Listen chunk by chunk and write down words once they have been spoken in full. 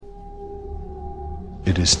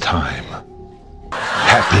It is time.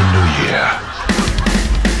 Happy New Year.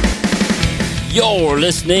 You're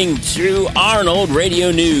listening to Arnold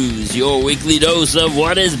Radio News, your weekly dose of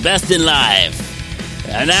what is best in life.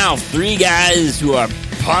 And now, three guys who are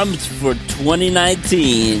pumped for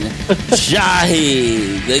 2019.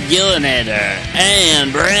 Shahi, the Gillinator,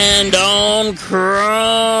 and Brandon Crum.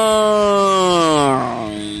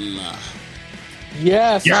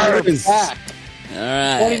 Yes, we're back. All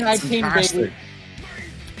right. 2019, baby.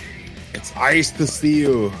 It's nice to see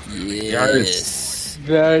you. Yes.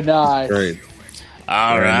 Very nice. Great.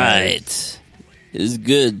 All Very right. nice. It's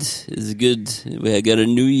good. It's good. We got a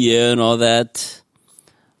new year and all that.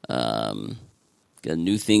 Got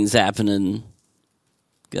new things happening.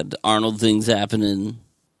 Got the Arnold things happening,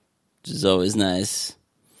 which is always nice.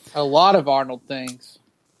 A lot of Arnold things.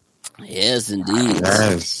 Yes, indeed.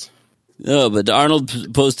 Yes. No, but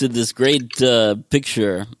Arnold posted this great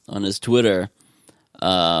picture on his Twitter,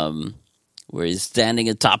 where he's standing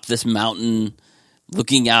atop this mountain,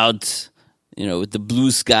 looking out, with the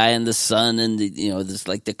blue sky and the sun, and there's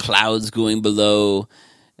like the clouds going below,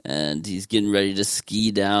 and he's getting ready to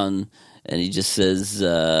ski down, and he just says,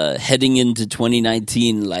 "Heading into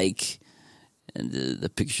 2019," and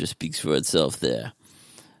the picture speaks for itself there.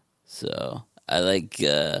 So I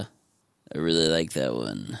really like that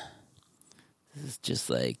one. It's just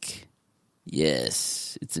like,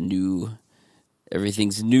 yes,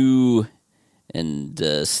 everything's new and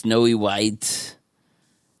snowy white,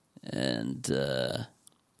 and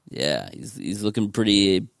he's looking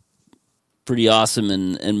pretty awesome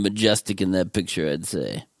and majestic in that picture, I'd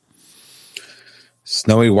say.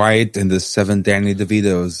 Snowy White and the 7 Danny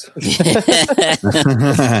DeVitos.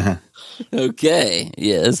 Okay,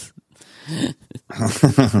 yes.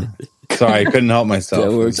 Sorry, I couldn't help myself.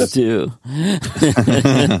 That works too.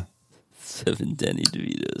 7 Danny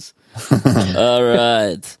DeVitos. All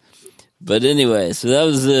right. But anyway, so that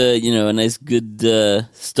was a nice good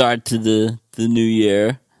start to the new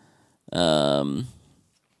year. It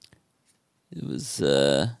was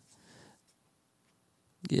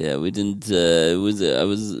we didn't I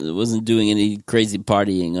wasn't doing any crazy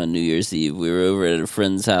partying on New Year's Eve. We were over at a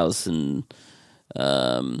friend's house, and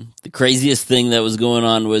the craziest thing that was going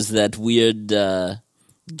on was that weird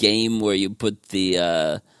game where you put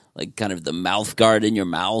the kind of the mouth guard in your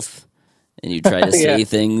mouth and you try to say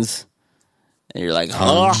things, and you're like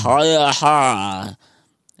ha ha ha,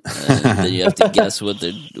 and then you have to guess what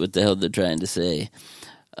the hell they're trying to say.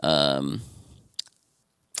 That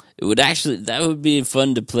would be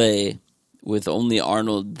fun to play with only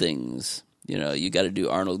Arnold things. You got to do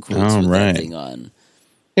Arnold quotes with that thing on.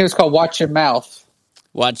 It was called Watch Your Mouth.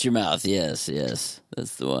 Watch Your Mouth, yes,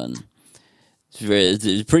 that's the one.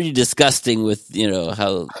 It's pretty disgusting with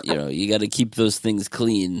how you got to keep those things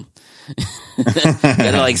clean. You got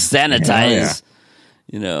to sanitize,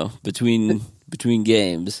 between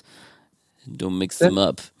games. Don't mix them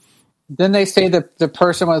up. Then they say that the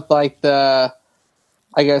person with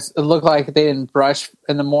I guess it looked like they didn't brush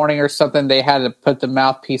in the morning or something. They had to put the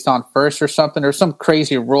mouthpiece on first or something. There's some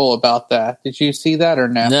crazy rule about that. Did you see that or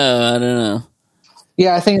no? No, I don't know.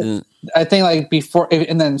 Yeah, I think before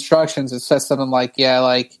in the instructions it says something like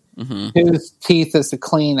whose teeth is the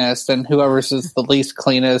cleanest, and whoever's is the least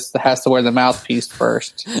cleanest has to wear the mouthpiece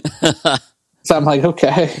first. So I'm like,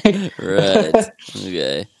 okay, right,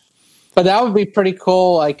 okay. But that would be pretty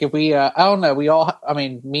cool. If we, I don't know,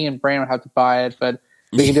 me and Brandon would have to buy it, but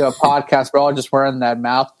we can do a podcast. We're all just wearing that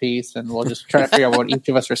mouthpiece, and we'll just try to figure out what each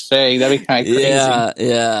of us are saying. That'd be kind of crazy.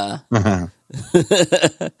 Yeah. I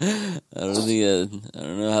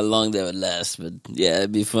don't know how long that would last, but yeah,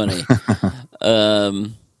 it'd be funny.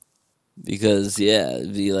 Because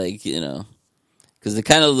it'd be because it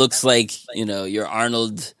kind of looks like you're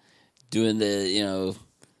Arnold doing the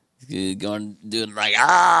doing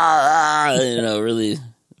really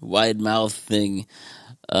wide mouth thing.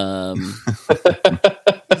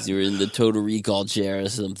 You were in the Total Recall chair or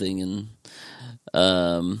something, and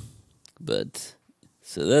but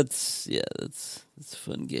so that's a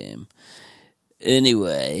fun game.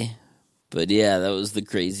 Anyway, but yeah, that was the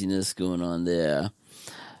craziness going on there.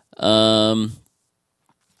 But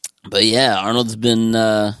yeah, Arnold's been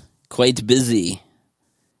quite busy.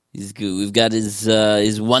 He's good. We've got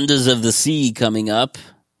his Wonders of the Sea coming up.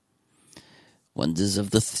 Wonders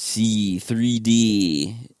of the Sea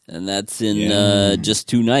 3D, and that's in just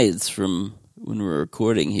 2 nights from when we're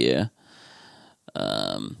recording here.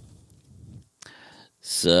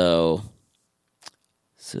 So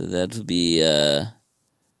that'll be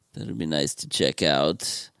nice to check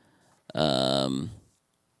out.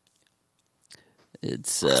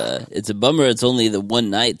 It's a bummer. It's only the one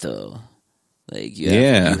night though. Like you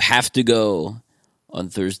have to go on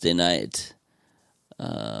Thursday night,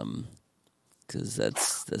 because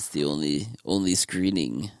that's the only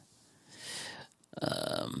screening.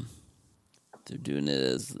 They're doing it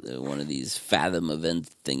as one of these Fathom event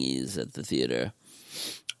thingies at the theater.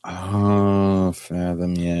 Oh,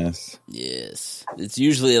 Fathom, yes. Yes. It's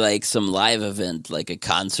usually like some live event, like a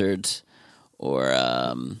concert or,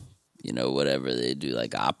 whatever. They do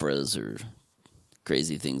like operas or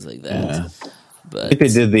crazy things like that. Yeah. But I think they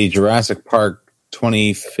did the Jurassic Park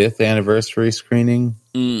 25th anniversary screening.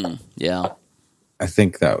 Yeah. I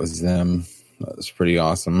think that was them. That was pretty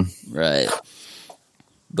awesome. Right.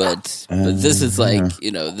 But this is like,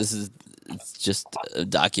 it's just a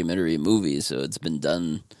documentary movie, so it's been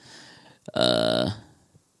done, it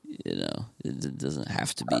doesn't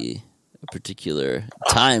have to be a particular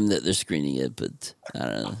time that they're screening it, but I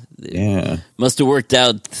don't know. They must have worked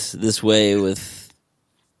out this way with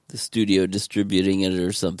the studio distributing it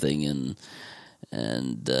or something, and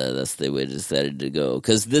that's the way they decided to go.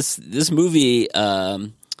 Because this movie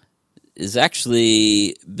has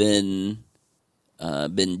actually been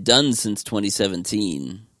done since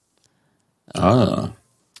 2017. I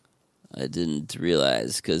didn't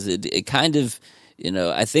realize because it kind of,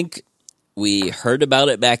 I think we heard about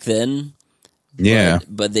it back then. Yeah,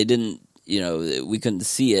 but they didn't. We couldn't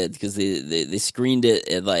see it because they screened it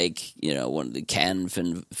at one of the Cannes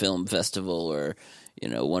Film Festival or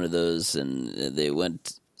one of those, and they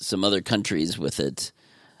went some other countries with it.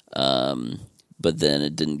 But then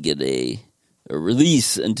it didn't get a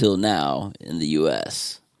release until now in the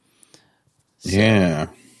U.S. So,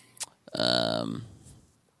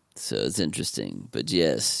 so it's interesting. But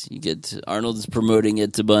yes, you get Arnold is promoting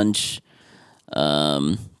it a bunch.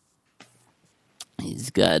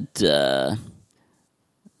 He's got,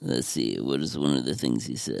 let's see, what is one of the things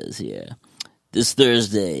he says here? This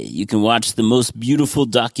Thursday, you can watch the most beautiful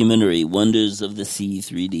documentary, Wonders of the Sea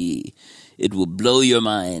 3D. It will blow your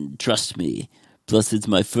mind, trust me. Plus, it's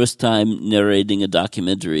my first time narrating a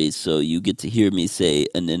documentary, so you get to hear me say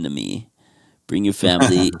anemone. Bring your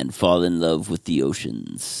family and fall in love with the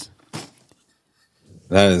oceans.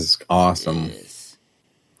 That is awesome. Yes.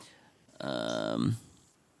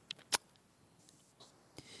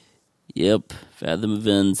 Yep, Fathom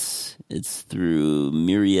Events. It's through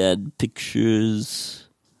Myriad Pictures.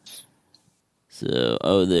 So,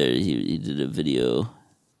 there, he did a video.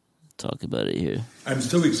 Talk about it here. I'm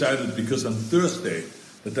so excited because on Thursday,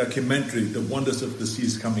 the documentary, The Wonders of the Sea,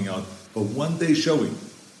 is coming out for one-day showing.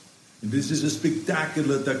 And this is a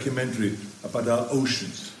spectacular documentary about our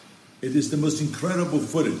oceans. It is the most incredible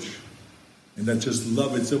footage. And I just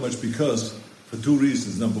love it so much because, for two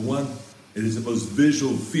reasons. Number one, it is the most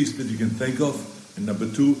visual feast that you can think of. And number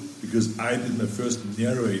two, because I did my first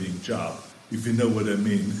narrating job, if you know what I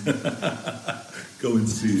mean. Go and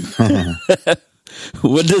see it.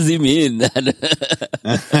 What does he mean?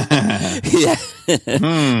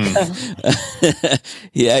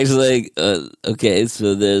 He acts like, okay,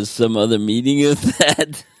 so there's some other meaning of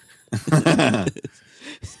that.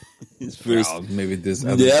 His first maybe this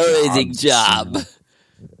other narrating job.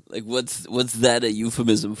 Like, what's that a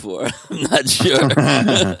euphemism for? I'm not sure.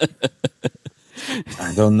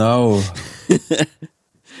 I don't know.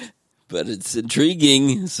 But it's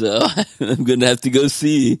intriguing, so I'm going to have to go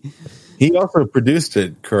see. He also produced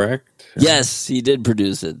it, correct? Yes, he did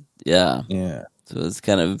produce it. Yeah. Yeah. So it's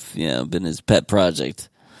kind of, been his pet project.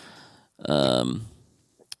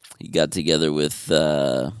 He got together with,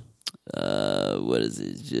 what is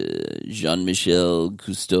it? Jean-Michel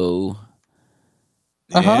Cousteau.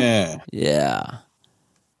 Yeah. Yeah.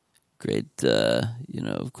 Great,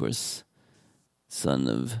 of course, son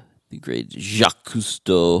of the great Jacques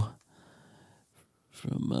Cousteau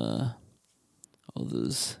from all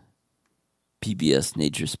those PBS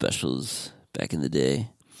nature specials back in the day.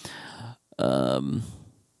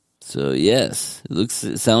 So yes,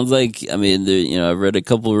 it sounds like, I've read a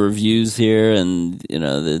couple of reviews here, and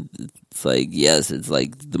it's like, yes, it's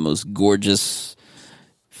like the most gorgeous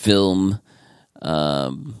film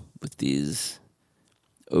with these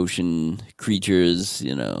ocean creatures,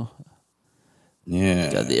 Yeah.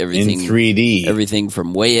 got everything in 3D. everything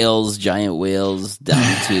from whales, giant whales,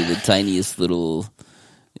 down to the tiniest little,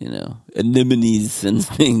 anemones and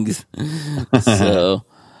things. So,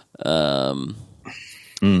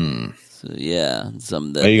 so yeah,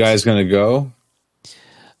 some that. Are you guys going to go?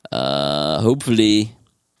 Hopefully,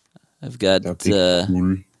 I've got That'd be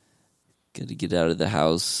cool. got to get out of the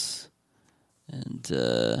house and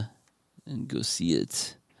go see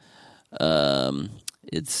it. I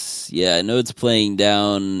know it's playing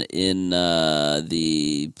down in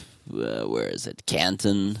the where is it?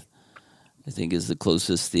 Canton. I think is the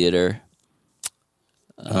closest theater.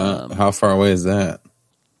 How far away is that?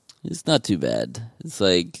 It's not too bad. It's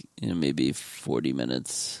like maybe 40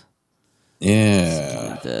 minutes. Yeah.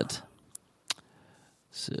 Like that.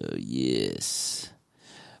 So yes,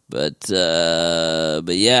 but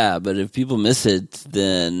if people miss it,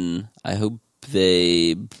 then I hope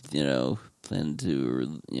they plan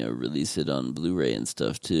to release it on Blu-ray and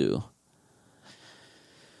stuff too.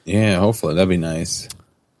 Yeah, hopefully that'd be nice.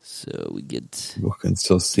 So we get People can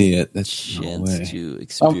still see it. That's chance to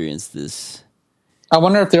experience this. I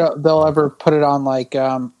wonder if they'll ever put it on like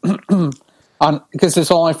on because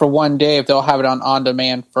it's only for one day. If they'll have it on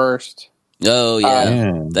demand first. Oh yeah,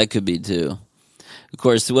 Yeah. that could be too. Of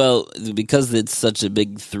course, well, because it's such a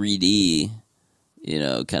big 3D,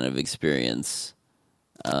 kind of experience.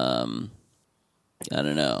 I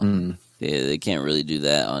don't know. They can't really do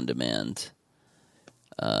that on demand.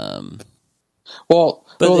 Well,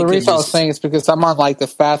 But the they could reason I was just- saying is because I'm on like the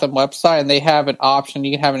Fathom website and they have an option.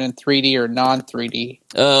 You can have it in 3D or non 3D.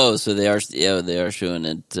 Oh, so they are showing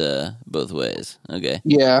it both ways. Okay,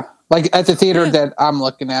 Yeah, like at the theater that I'm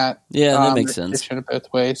looking at. Yeah, that makes they're sense. showing it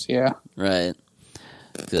both ways. Yeah. right.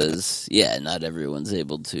 Because not everyone's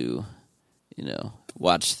able to,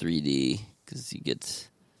 watch 3D because you get,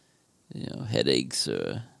 headaches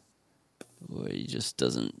or it just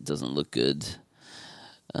doesn't look good.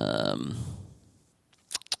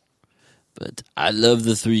 But I love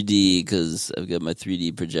the 3D because I've got my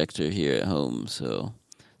 3D projector here at home. So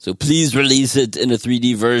please release it in a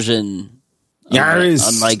 3D version.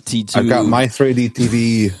 Yes. Unlike T2. I've got my 3D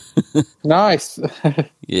TV. Nice.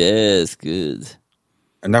 Yes, good.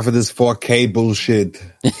 Enough of this 4K bullshit.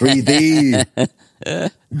 3D.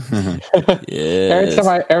 Yes.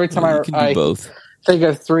 every time You can do I both. think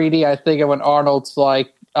of 3D, I think of when Arnold's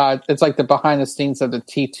like it's like the behind the scenes of the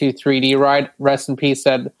T2 3D ride. Rest in peace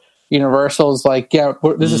at Universal's like, yeah,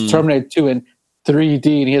 this is Terminator 2 in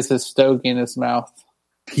 3D, and he has this stogie in his mouth.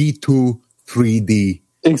 P2 3D.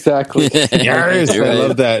 Exactly. Yes, You're I right.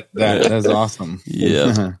 love that. That's awesome.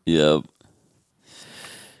 Yep. Yep.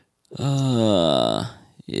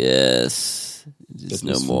 Yes. Just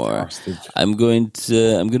no was more. fantastic. I'm going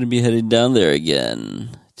to be heading down there again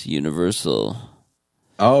to Universal.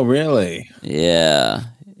 Oh, really? Yeah.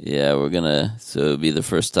 Yeah, so it'll be the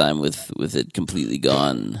first time with it completely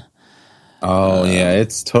gone. Oh, yeah.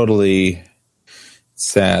 It's totally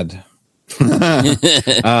sad. Yes.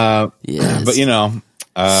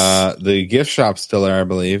 But, the gift shop's still there, I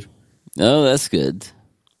believe. Oh, that's good.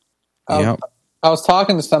 Yep. I was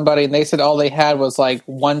talking to somebody, and they said all they had was like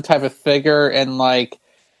one type of figure and like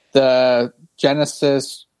the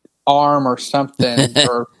Genesis arm or something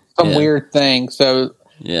or some Yeah. weird thing. So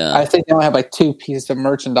Yeah. I think they only have like 2 pieces of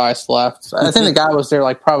merchandise left. So I think the guy was there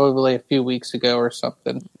like probably a few weeks ago or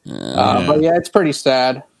something. But yeah, it's pretty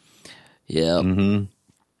sad. Yep. Mm-hmm.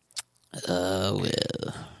 Well.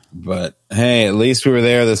 But hey, at least we were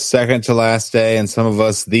there the second to last day, and some of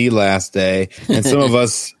us the last day, and some of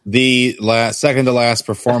us the second to last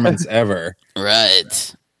performance ever.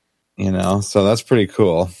 Right. So that's pretty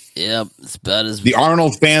cool. Yep. It's about as The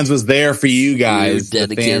Arnold fans was there for you guys, the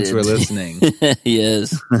dedicated. fans who are listening,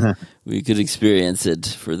 Yes. We could experience it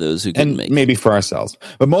for those who couldn't and make it. maybe for ourselves,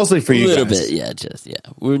 but mostly for A you little guys. bit, yeah.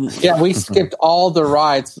 Yeah, we skipped all the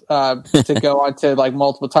rides to go on to like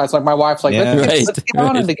multiple times. Like my wife's like, Yeah. let's get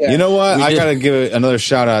on it again. You know what? We I did. got to give another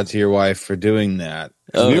shout out to your wife for doing that.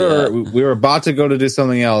 Oh, we were about to go to do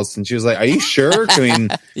something else, and she was like, "Are you sure?" I mean,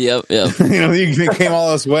 Yep. you came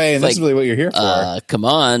all this way, and It's that's like, really what you're here for. Come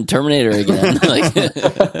on, Terminator again. Like,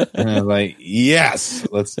 And I was like, yes,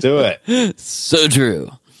 let's do it. so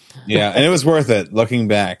true. Yeah, and it was worth it. Looking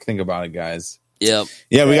back, think about it, guys. Yep.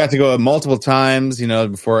 Yeah, we got to go multiple times,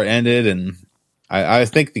 before it ended, and I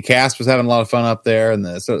think the cast was having a lot of fun up there,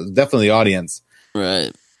 and so definitely the audience.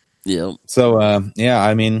 Right. Yep. So yeah,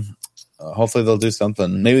 I mean, hopefully they'll do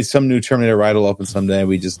something. Maybe some new Terminator ride will open someday.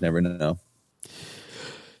 We just never know.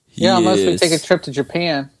 Yeah, unless we Yes. take a trip to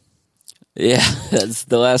Japan. Yeah, that's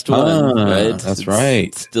the last one, right? That's It's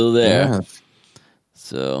right. still there. Yeah.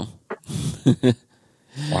 So,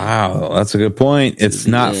 Wow, that's a good point. It's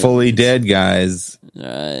not Yeah. fully dead, guys.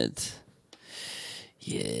 right.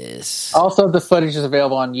 Yes. Also, the footage is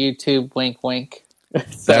available on YouTube. Wink, wink. So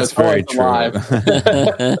That's it's very always true.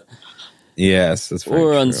 alive. Yes, that's very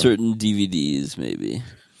Or true. on certain DVDs, maybe.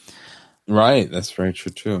 Right, that's very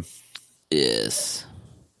true too. Yes.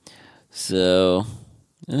 So,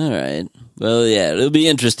 all right. Well, yeah, it'll be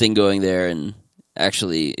interesting going there and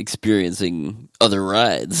actually experiencing other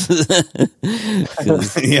rides.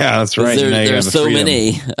 'Cause Yeah, that's right. Now you there's have the so freedom.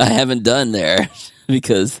 many I haven't done there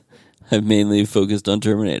because I've mainly focused on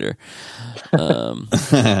Terminator.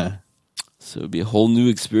 So it'd be a whole new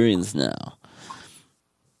experience now.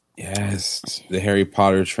 Yes, the Harry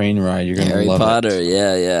Potter train ride. You're gonna Harry love Potter, it.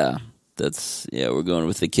 yeah. We're going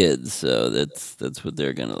with the kids, so that's what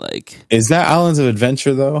they're gonna like. Is that Islands of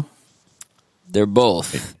Adventure though? They're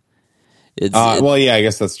both. Well, yeah, I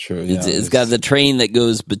guess that's true. Yeah, It's got the train that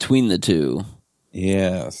goes between the two.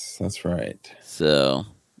 Yes, that's right. So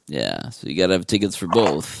yeah, so you gotta have tickets for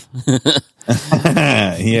both.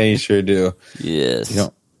 Yeah, you sure do. Yes.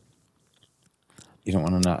 You don't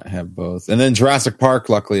want to not have both. And then Jurassic Park,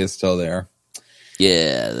 luckily, is still there.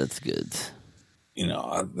 Yeah, that's good.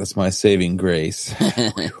 That's my saving grace.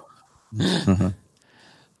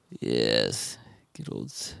 Yes. Good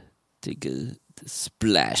old take a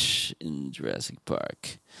splash in Jurassic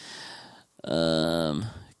Park.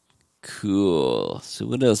 Cool. So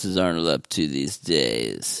what else is Arnold up to these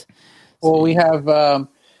days? Well, we have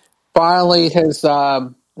finally his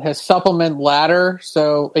supplement ladder.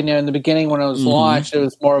 So in the beginning when it was launched, it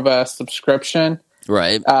was more of a subscription,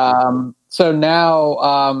 Right. So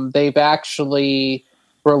now they've actually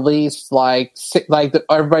released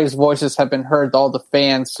everybody's voices have been heard, all the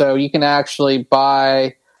fans. So you can actually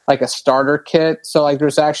buy like a starter kit. So like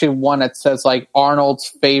there's actually one that says like Arnold's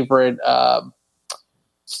favorite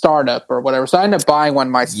startup or whatever. So I ended up buying one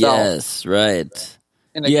myself. Yes, right.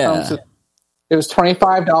 And it was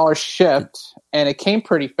 $25 shipped, and it came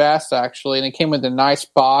pretty fast actually. And it came with a nice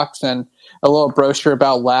box and a little brochure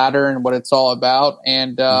about ladder and what it's all about.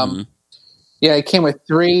 And it came with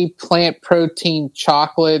 3 plant protein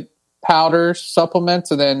chocolate powders,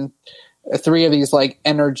 supplements, and then 3 of these like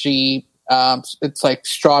energy. It's like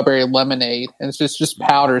strawberry lemonade, and it's just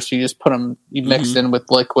powders. So you just put them, you mix in with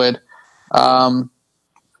liquid. But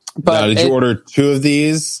now, did you order 2 of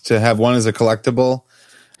these to have one as a collectible?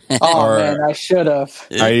 Oh man, I should have.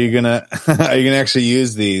 Are you gonna actually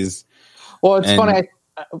use these? Well, it's funny.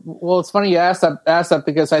 It's funny you asked that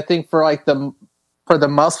because I think for the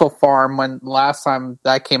Muscle Farm, when last time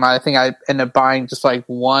that came out, I think I ended up buying just like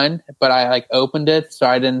one, but I like opened it, so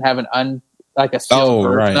I didn't have a sealed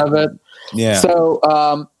version of it. Yeah. So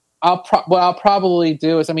I'll probably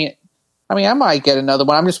do is I might get another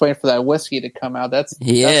one. I'm just waiting for that whiskey to come out. That's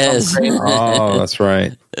great. Oh, that's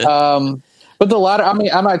right. But the ladder,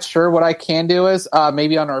 I'm not sure. What I can do is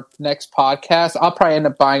maybe on our next podcast, I'll probably end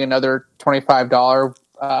up buying another $25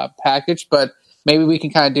 package, but maybe we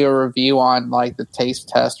can kind of do a review on like the taste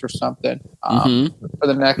test or something for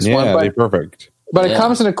the next one. Yeah, they're perfect. But it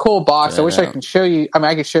comes in a cool box. I wish I can show you.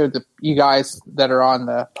 I can show you guys that are on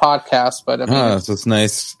the podcast. But so it's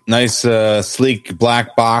nice, sleek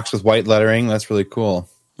black box with white lettering. That's really cool.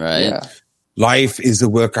 Right. Yeah. Life is a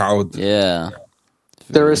workout. Yeah.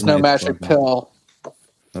 There is no magic pill.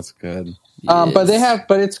 That's good. Yes. But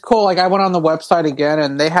it's cool. Like I went on the website again,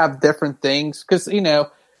 and they have different things because different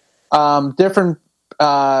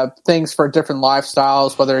things for different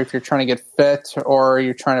lifestyles. Whether if you're trying to get fit or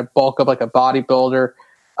you're trying to bulk up like a bodybuilder.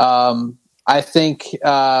 I think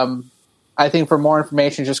for more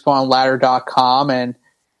information, just go on ladder.com, and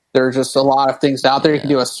there's just a lot of things out there. You can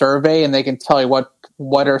do a survey, and they can tell you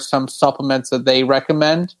what are some supplements that they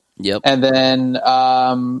recommend. Yep. And then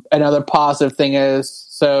another positive thing is,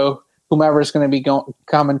 so whomever is going to be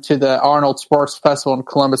coming to the Arnold Sports Festival in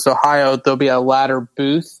Columbus, Ohio, there'll be a ladder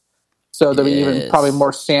booth. So there'll be even probably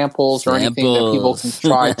more samples or anything that people can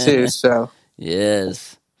try too. So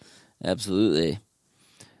yes, absolutely.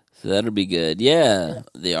 So that'll be good. Yeah,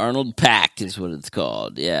 the Arnold Pack is what it's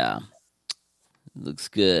called. Yeah, it looks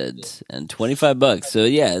good, and $25. So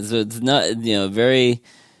yeah, so it's not very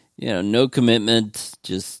no commitment.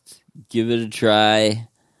 Just give it a try,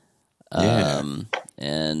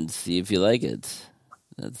 and see if you like it.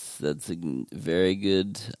 That's a very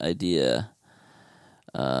good idea.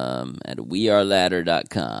 At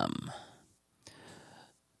weareladder.com.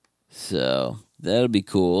 So that'll be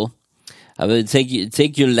cool. I would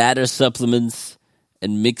take your ladder supplements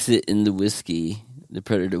and mix it in the whiskey, the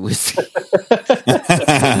Predator whiskey. Is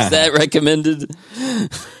that recommended?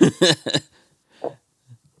 I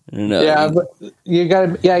don't know. Yeah, but you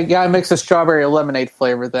gotta mix a strawberry lemonade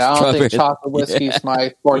flavor there. I don't think chocolate whiskey is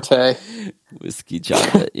my forte. Whiskey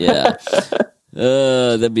chocolate, yeah.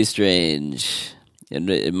 That'd be strange. And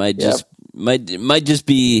it might just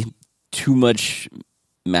be too much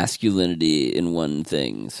masculinity in one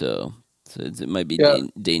thing. So it might be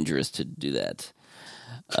dangerous to do that.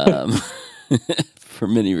 For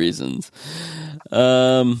many reasons.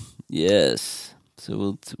 Yes.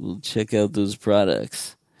 So we'll check out those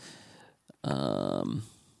products.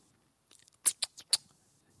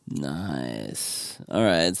 Nice. All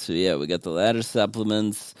right. So yeah, we got the ladder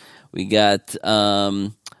supplements. We got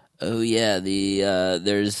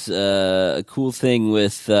there's a cool thing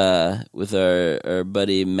with our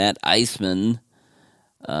buddy Matt Iceman.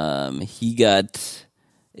 He got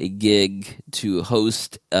a gig to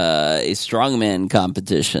host a strongman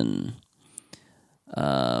competition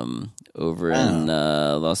over in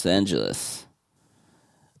Los Angeles.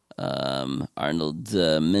 Arnold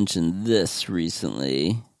mentioned this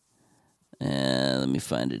recently, and let me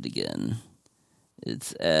find it again.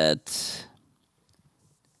 It's at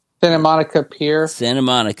Santa Monica Pier. Santa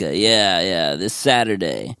Monica, yeah, this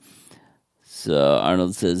Saturday. So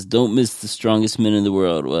Arnold says, "Don't miss the strongest men in the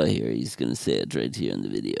world." Well, here he's going to say it right here in the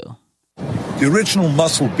video. The original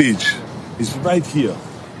Muscle Beach is right here,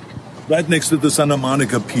 right next to the Santa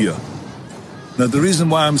Monica Pier. Now, the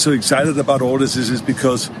reason why I'm so excited about all this is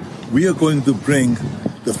because we are going to bring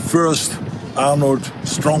the first Arnold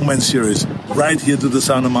Strongman Series right here to the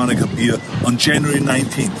Santa Monica Pier on January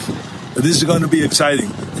 19th. This is going to be exciting.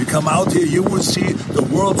 If you come out here, you will see the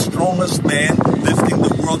world's strongest man lifting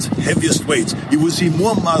the world's heaviest weights. You will see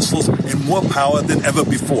more muscles and more power than ever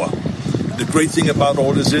before. The great thing about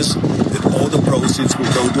all this is that all the proceeds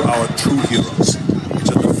will go to our true heroes,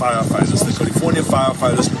 which are the firefighters, the California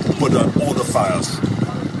firefighters who put out all the fires.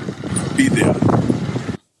 Be there.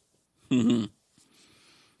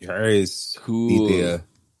 Guys, Cool. be there.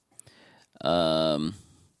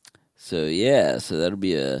 So that'll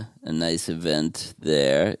be a nice event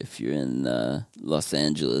there if you're in Los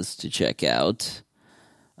Angeles to check out.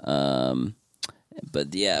 But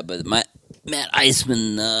Matt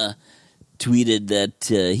Iceman tweeted that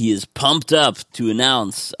he is pumped up to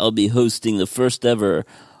announce I'll be hosting the first ever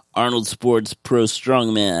Arnold Sports Pro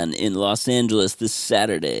Strongman in Los Angeles this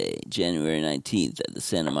Saturday, January 19th at the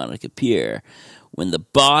Santa Monica Pier. When the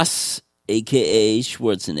boss, a.k.a.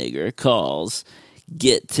 Schwarzenegger, calls,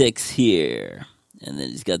 get ticks here. And then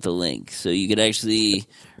he's got the link. So you could actually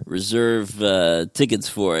reserve tickets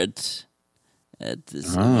for it at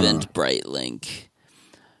this Eventbrite link.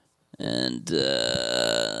 And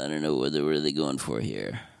I don't know what are they going for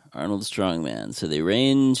here. Arnold Strongman. So they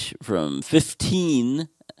range from $15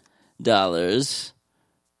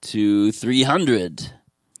 to $300.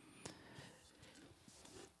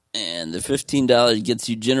 And the $15 gets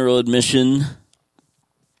you general admission.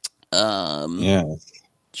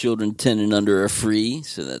 Children 10 and under are free,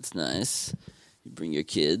 so that's nice. You bring your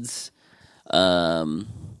kids. But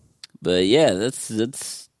yeah,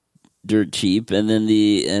 that's dirt cheap. And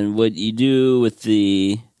then what you do with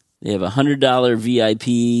they have $100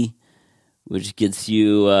 VIP, which gets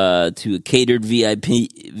you to a catered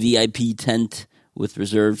VIP tent with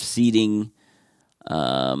reserved seating.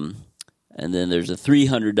 And then there's a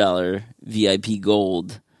 $300 VIP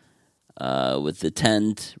Gold with the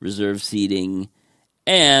tent, reserved seating,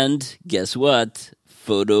 and guess what?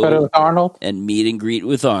 Photo with Arnold and meet and greet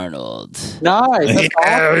with Arnold. Nice.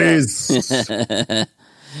 Yes. That's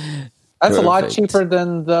a lot Perfect. cheaper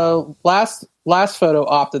than the last photo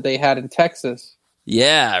op that they had in Texas.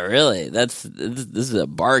 Yeah, really. This is a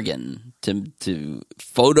bargain to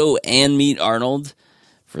photo and meet Arnold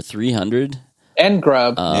for $300 And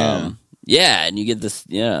grub. Yeah, and you get this,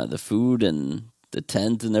 the food and the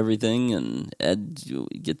tent and everything, and you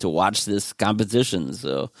get to watch this competition.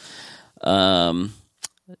 So, I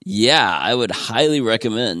would highly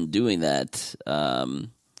recommend doing that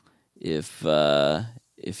if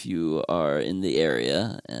you are in the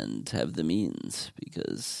area and have the means,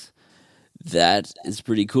 because that is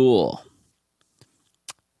pretty cool.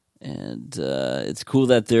 And it's cool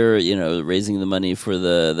that they're raising the money for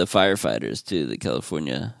the firefighters too, the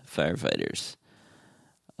California firefighters.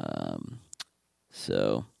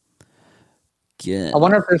 So again, I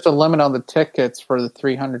wonder if there's a limit on the tickets for the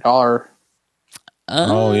 $300.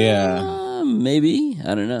 Oh, yeah. Maybe,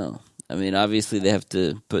 I don't know. I mean, obviously they have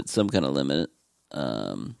to put some kind of limit.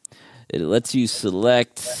 It lets you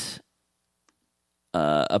select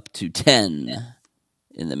up to 10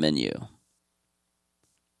 in the menu.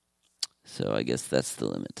 So I guess that's the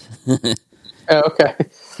limit. Oh, okay.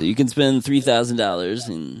 So you can spend $3,000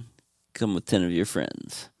 and come with 10 of your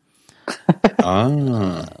friends.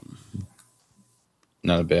 Not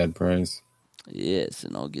a bad price. Yes,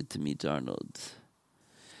 and I'll get to meet Arnold.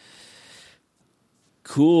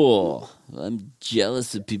 Cool. Well, I'm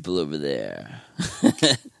jealous of people over there.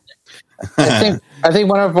 I think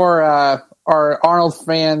one of our Arnold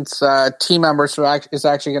fans team members is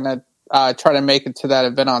actually going to try to make it to that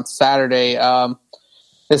event on Saturday.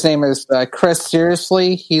 His name is Chris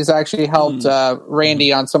Seriously. He's actually helped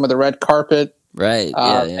Randy on some of the red carpet Right.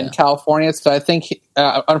 in California. So I think,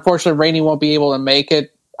 unfortunately, Randy won't be able to make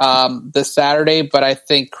it this Saturday, but I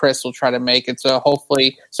think Chris will try to make it. So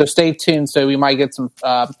hopefully, stay tuned. So we might get some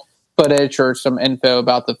footage or some info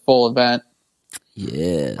about the full event.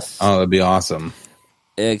 Yes. Oh, that'd be awesome.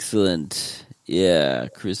 Excellent. Yeah,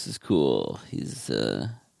 Chris is cool. He's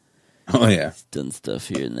he's done stuff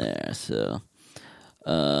here and there. So,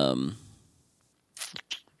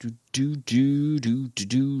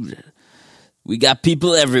 we got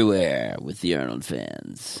people everywhere with the Arnold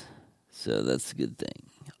fans. So that's a good thing.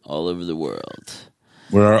 All over the world.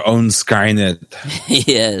 We're our own Skynet.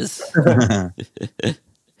 Yes. We're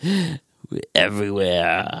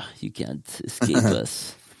everywhere. You can't escape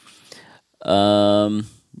us.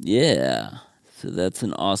 Yeah. So that's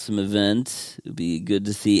an awesome event. It'll be good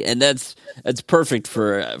to see. And that's perfect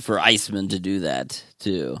for Iceman to do that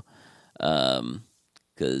too.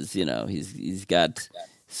 Cuz he's got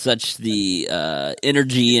such the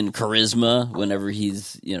energy and charisma whenever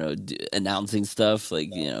he's announcing stuff, like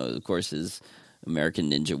of course his American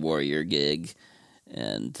Ninja Warrior gig,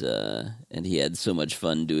 and he had so much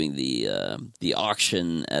fun doing the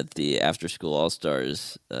auction at the After School All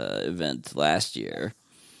Stars event last year.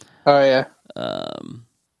 Oh yeah.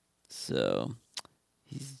 So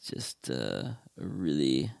he's just a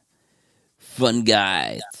really fun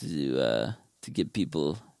guy to get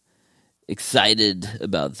people excited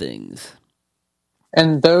about things.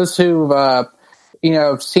 And those who've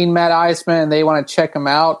seen Matt Iseman and they want to check him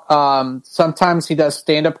out, sometimes he does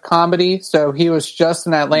stand-up comedy. So he was just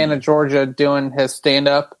in Atlanta, Georgia doing his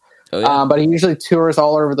stand-up. Oh, yeah. But he usually tours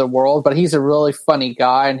all over the world. But he's a really funny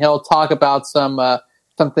guy, and he'll talk about some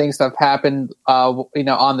things that have happened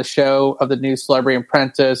on the show of the new Celebrity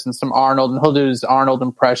Apprentice and some Arnold, and he'll do his Arnold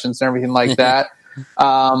impressions and everything like that.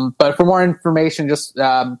 But for more information, just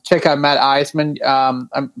check out Matt Iseman.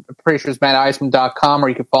 I'm pretty sure it's mattiseman.com, or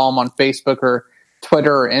you can follow him on Facebook or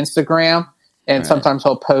Twitter or Instagram. And sometimes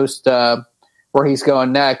he'll post where he's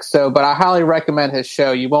going next. But I highly recommend his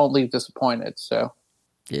show. You won't leave disappointed. So,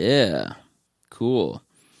 yeah, cool.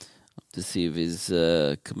 To see if he's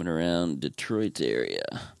coming around Detroit area.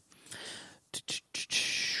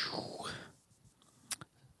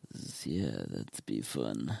 Yeah, that'd be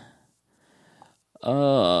fun.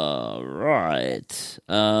 All right.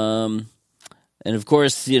 And of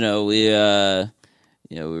course, we were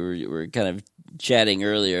kind of chatting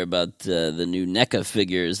earlier about the new NECA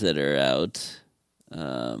figures that are out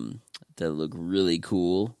that look really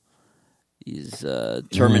cool. These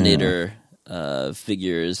Terminator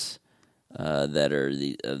figures that are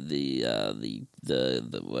the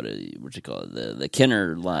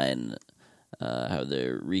Kenner line. How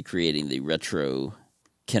they're recreating the retro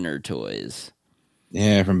Kenner toys.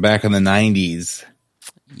 Yeah, from back in the 90s.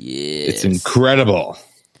 Yes. It's incredible.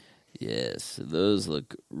 Yes, those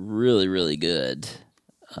look really, really good.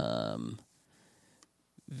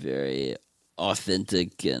 Very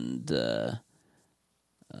authentic, and they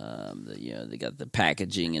got the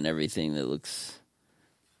packaging and everything that looks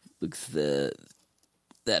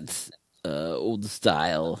that's old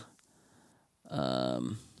style. Let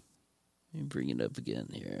me bring it up again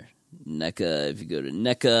here. NECA, if you go to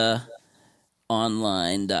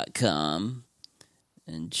NECAonline.com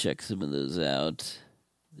and check some of those out.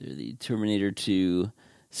 They're the Terminator 2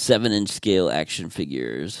 7-inch scale action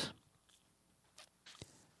figures.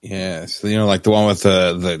 Yeah, so like the one with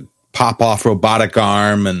the pop-off robotic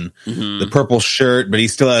arm and the purple shirt, but he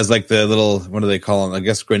still has like the little, what do they call it? I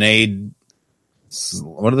guess grenade.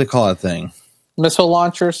 What do they call that thing? Missile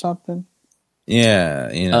launcher or something? Yeah,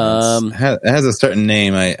 it has a certain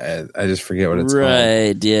name. I just forget what it's called.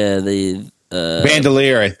 Right, yeah, the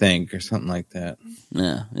bandolier, I think, or something like that.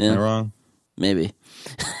 Yeah. Am I wrong? Maybe.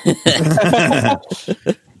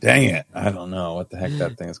 Dang it! I don't know what the heck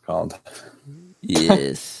that thing is called.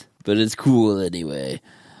 Yes, but it's cool anyway.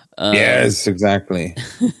 Yes, exactly.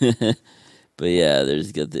 But yeah,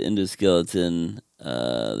 there's got the endoskeleton.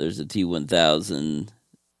 There's a T-1000.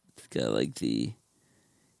 It's got like the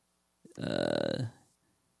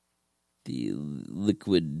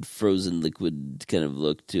frozen liquid kind of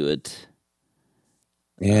look to it.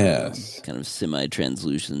 Yes. Kind of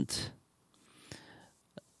semi-translucent.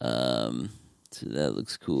 So that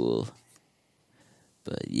looks cool.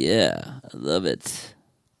 But yeah, I love it.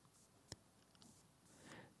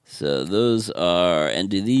 So those are, and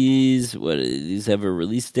do these have a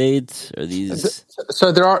release date? Are these?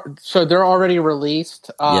 So they're already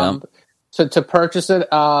released. So to purchase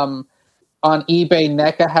it on eBay,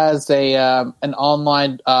 NECA has an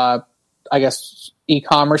online,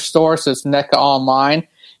 e-commerce store. So it's NECA Online,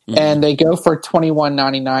 and they go for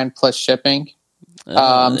 $21.99 plus shipping.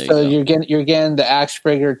 So you're getting the action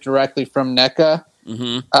figure directly from NECA.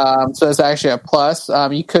 So it's actually a plus.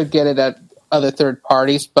 You could get it at other third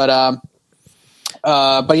parties, but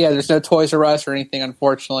yeah, there's no Toys R Us or anything,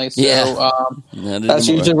 unfortunately. So that's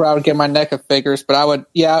usually where I would get my NECA figures. But I would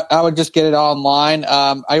just get it online.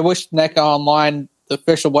 I wish NECA Online, the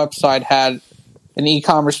official website, had an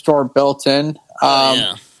e-commerce store built in.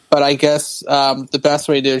 But I guess the best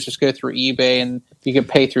way to do it is just go through eBay, and you can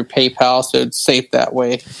pay through PayPal, so it's safe that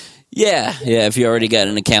way. Yeah. If you already got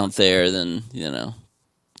an account there, then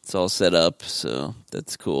it's all set up. So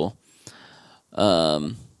that's cool.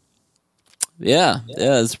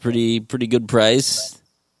 It's pretty good price.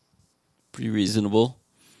 Pretty reasonable.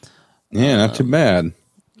 Yeah, not too bad.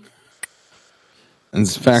 In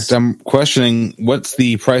fact, I'm questioning what's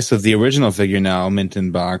the price of the original figure now, mint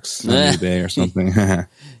in box on eBay or something.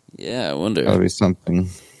 Yeah, I wonder. Gotta be something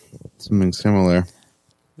similar.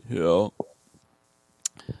 Yeah.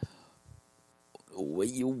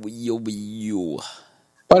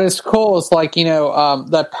 But it's cool. It's like,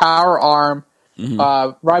 that power arm.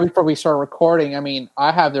 Right before we started recording, I mean,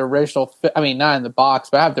 I have the original. Not in the box,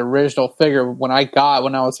 but I have the original figure when I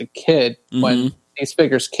was a kid when these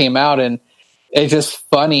figures came out, and it's just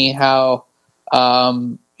funny how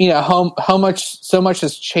how much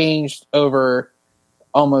has changed over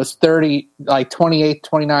almost 30, like 28,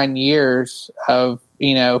 29 years of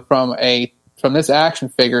from this action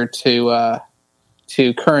figure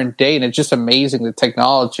to current date, and it's just amazing, the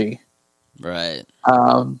technology. Right.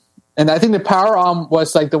 And I think the power arm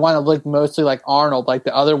was like the one that looked mostly like Arnold. Like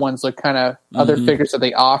the other ones looked kind of other figures that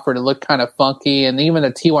they offered. It looked kind of funky, and even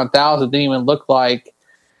the T-1000 didn't even look like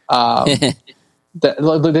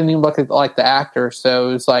didn't even look like the actor. So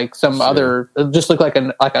it was like it just looked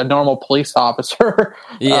like a normal police officer.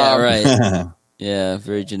 Yeah, right. Yeah,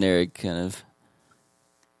 very generic kind of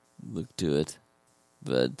look to it.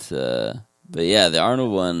 But yeah, the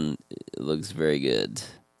Arnold one looks very good.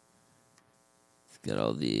 Got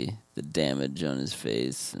all the damage on his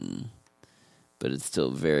face, but it's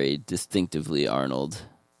still very distinctively Arnold.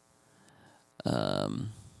 He's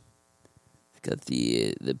got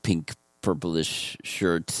the pink purplish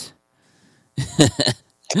shirt.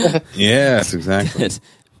 Yes, exactly.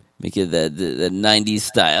 Make it that 90s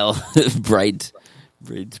style, bright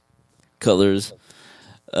colors.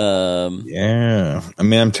 Yeah, I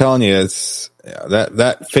mean, I'm telling you, it's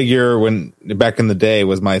that figure when back in the day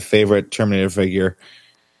was my favorite Terminator figure.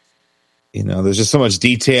 There's just so much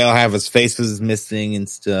detail. Half his face was missing and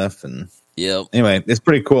stuff, and anyway, it's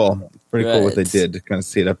pretty cool. Cool what they did to kind of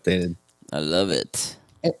see it updated. I love it.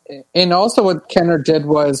 And also, what Kenner did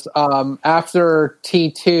was after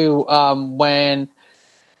T2, when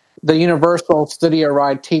the Universal Studio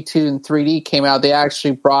Ride T2 in 3D came out, they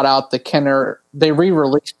actually brought out the Kenner. They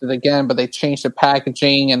re-released it again, but they changed the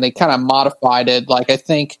packaging and they kind of modified it. Like, I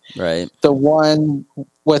think the one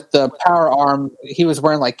with the power arm, he was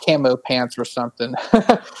wearing like camo pants or something,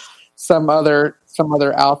 some other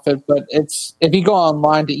outfit. But if you go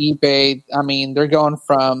online to eBay, I mean, they're going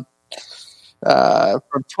from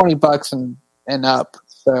 $20 and up.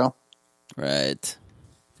 So right.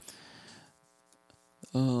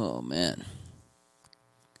 Oh, man.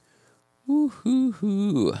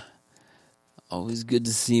 Woo-hoo-hoo. Always good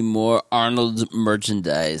to see more Arnold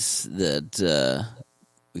merchandise that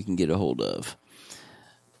we can get a hold of.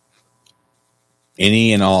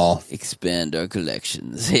 Any and all. Expand our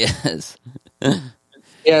collections, yes.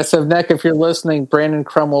 Yeah, so Nick, if you're listening, Brandon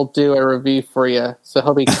Crum will do a review for you. So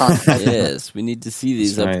he'll be contacted. Yes, we need to see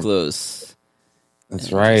these up close.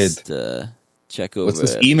 That's right. Just, check over. What's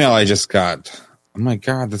this email I just got? Oh my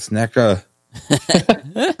God, this NECA.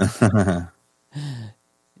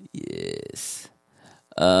 Yes.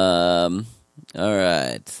 All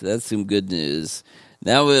right. That's some good news.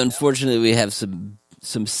 Now, unfortunately, we have some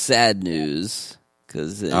sad news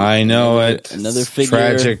because I know another figure,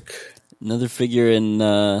 tragic. Another figure in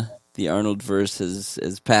the Arnold verse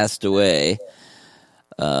has passed away.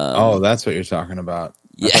 That's what you're talking about.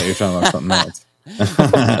 Yeah. I thought you were talking about something else.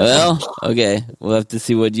 Well, okay. We'll have to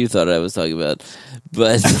see what you thought I was talking about.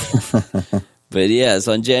 But yes,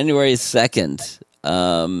 on January 2nd,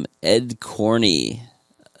 Ed Corney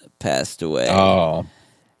passed away. Oh.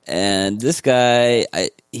 And this guy,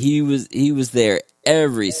 he was there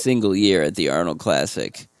every single year at the Arnold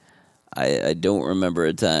Classic. I don't remember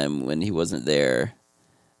a time when he wasn't there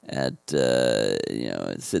at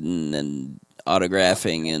sitting and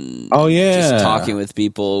autographing and just talking with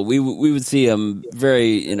people. We would see him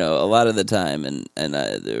a lot of the time, and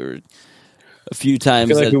there were a few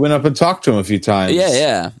times I feel like we went up and talked to him a few times.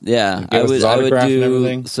 Yeah. I would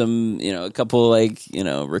do some, a couple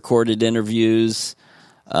recorded interviews.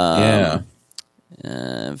 In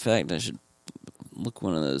fact, I should look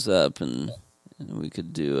one of those up, and we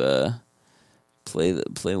could do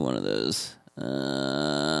play one of those.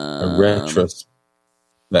 A retrospect.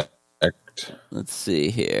 Let's see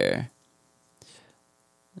here.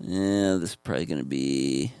 Yeah, this is probably going to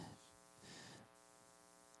be...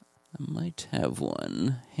 I might have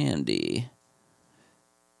one handy.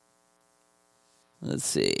 Let's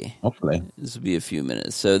see. Hopefully. This will be a few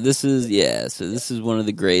minutes. So this is one of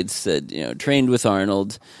the greats that, trained with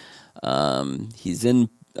Arnold. He's in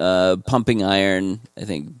Pumping Iron, I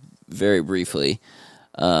think, very briefly.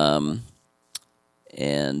 And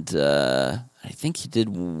I think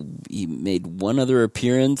he made one other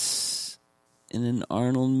appearance in an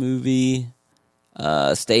Arnold movie.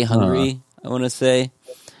 Stay Hungry, I want to say.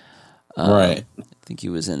 Right. I think he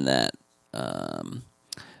was in that.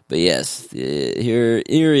 But yes, here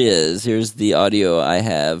he is. Here's the audio I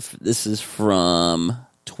have. This is from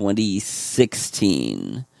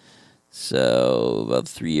 2016. So about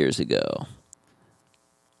 3 years ago.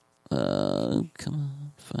 Come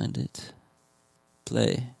on, find it.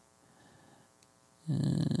 Play.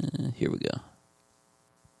 Here we go.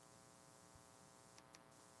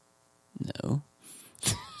 No.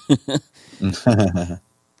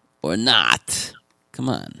 Or not. Come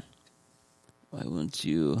on. Why won't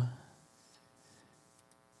you?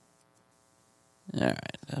 All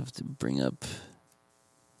right. I have to bring up.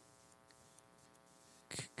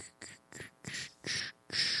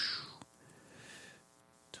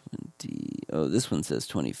 Oh, this one says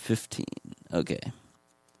 2015. Okay.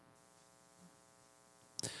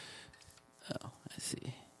 Oh, I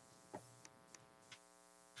see.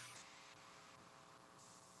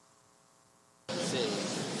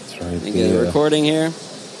 Let me get a recording here.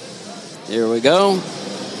 Here we go.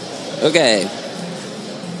 Okay.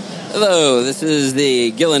 Hello, this is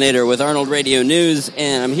the Gillinator with Arnold Radio News,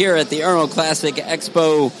 and I'm here at the Arnold Classic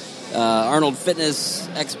Expo, Arnold Fitness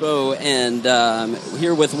Expo, and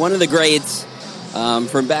here with one of the greats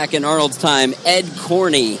from back in Arnold's time, Ed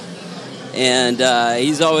Corney. And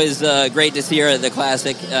he's always great to see here at the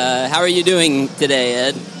Classic. How are you doing today,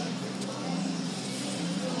 Ed?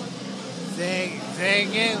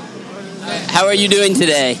 Thank you. How are you doing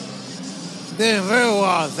today? Doing very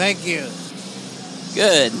well, thank you.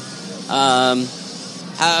 Good.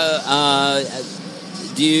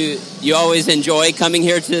 Do you always enjoy coming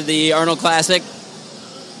here to the Arnold Classic?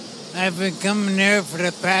 I've been coming here for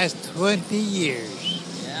the past 20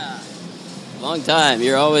 years. Yeah, long time.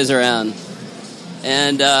 You're always around.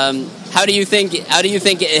 And how do you think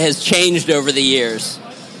it has changed over the years?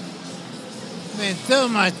 Man, so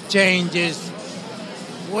much changes.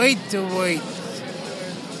 Weight to weight,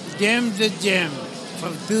 gym to gym,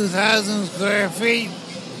 from 2,000 square feet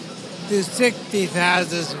to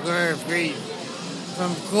 60,000 square feet,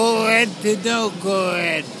 from co-ed to no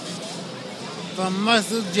co-ed, from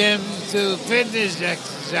muscle gyms to fitness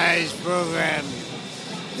exercise programs.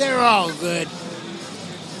 They're all good.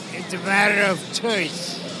 It's a matter of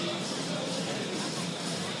choice.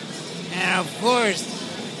 And of course,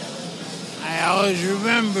 I always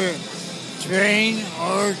remember, train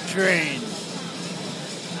or train.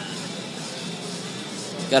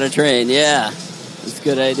 Got to train, yeah. That's a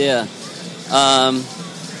good idea.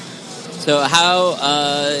 So how?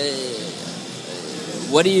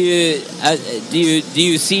 What do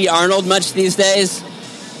you see Arnold much these days?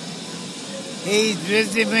 He's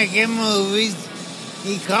busy making movies.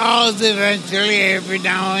 He calls eventually every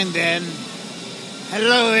now and then.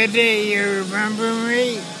 Hello, Eddie. You remember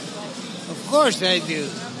me? Of course I do.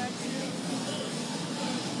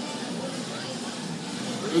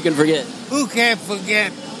 Who can forget? Who can't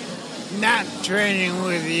forget not training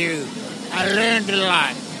with you? I learned a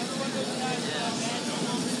lot.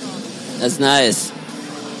 That's nice.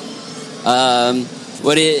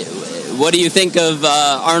 What do you think of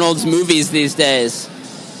Arnold's movies these days?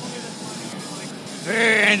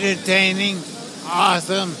 Very entertaining,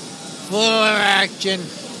 awesome, full of action.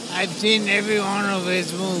 I've seen every one of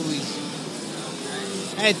his movies.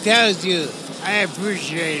 That tells you I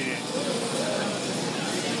appreciate it.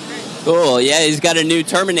 Cool. Yeah, he's got a new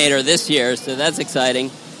Terminator this year, so that's exciting.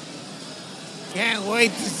 Can't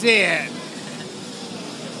wait to see it.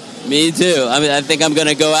 Me too. I mean, I think I'm going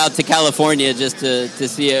to go out to California just to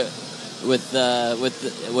see it with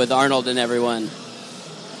Arnold and everyone.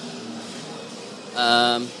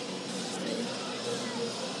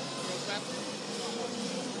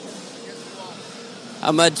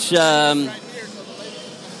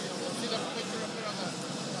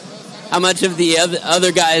 How much of the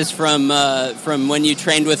other guys from when you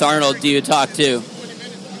trained with Arnold do you talk to?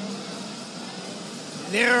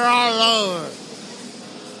 They're all over.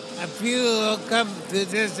 A few will come to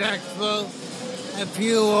this expo. A If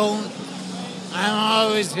you won't, I'm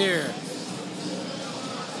always here.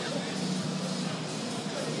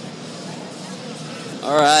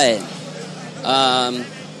 All right.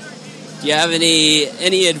 Do you have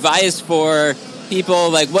any advice for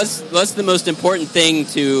people? Like, what's the most important thing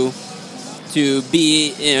to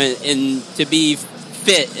be to be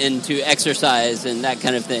fit and to exercise and that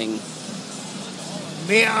kind of thing?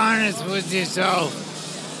 Be honest with yourself.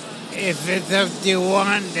 If it's what you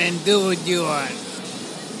want, then do what you want.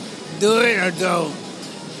 Do it or don't.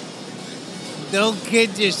 Don't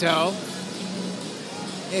kid yourself.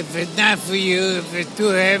 If it's not for you, if it's too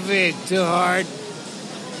heavy, it's too hard,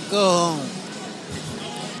 go home.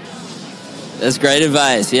 That's great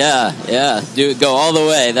advice. Yeah. Go all the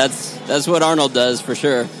way. That's what Arnold does for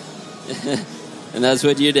sure, and that's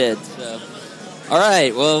what you did. So, all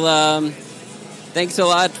right. Well, thanks a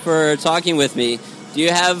lot for talking with me. Do you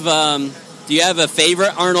have a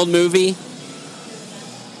favorite Arnold movie?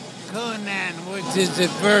 Conan, which is the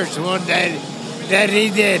first one that he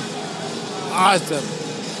did. Awesome.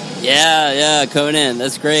 Yeah, Conan.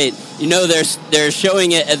 That's great. You know, they're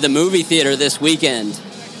showing it at the movie theater this weekend.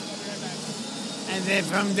 And then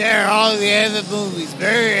from there, all the other movies,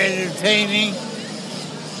 very entertaining.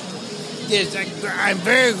 Yes, I'm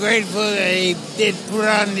very grateful that he did put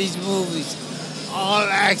on these movies, all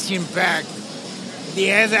action-packed.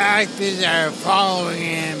 The other actors are following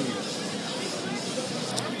him.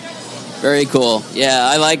 Very cool. Yeah,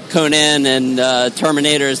 I like Conan, and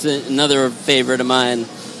Terminator is another favorite of mine.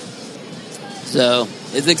 So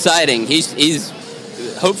it's exciting. He's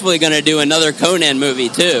hopefully going to do another Conan movie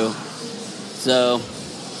too. So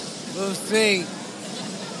we'll see.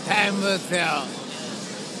 Time will tell.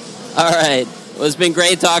 All right. Well, it's been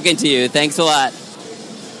great talking to you. Thanks a lot.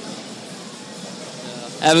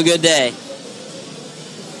 Have a good day.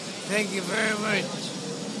 Thank you very much.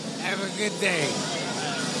 Have a good day.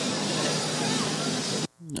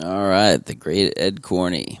 All right. The great Ed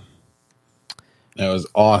Corney. That was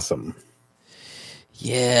awesome.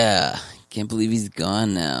 Yeah. Can't believe he's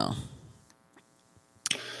gone now.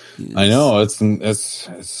 I know. It's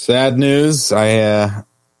sad news. I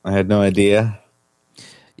had no idea.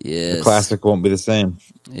 Yes. The classic won't be the same.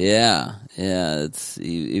 Yeah.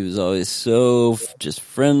 He was always so just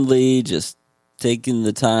friendly, just taking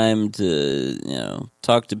the time to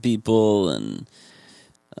talk to people and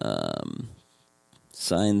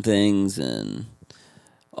sign things and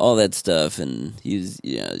all that stuff. And he's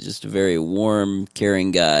just a very warm,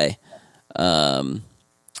 caring guy.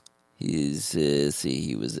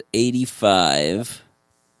 He was 85,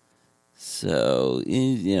 so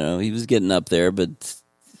he was getting up there, but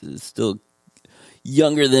still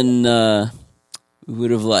younger than we would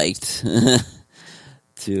have liked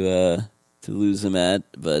to lose him at.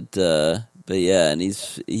 But yeah, and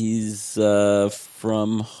he's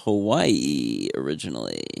from Hawaii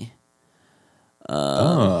originally.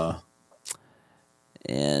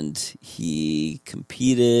 And he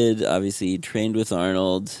competed. Obviously, he trained with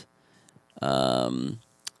Arnold.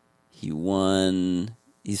 He won.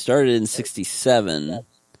 He started in '67,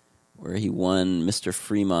 where he won Mr.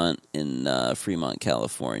 Fremont in Fremont,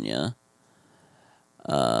 California.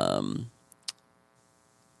 And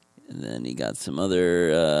then he got some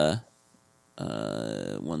other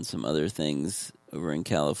won some other things over in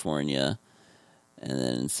California. And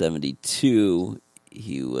then in '72,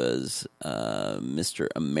 he was Mr.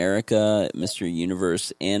 America, Mr.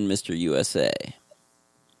 Universe, and Mr. USA.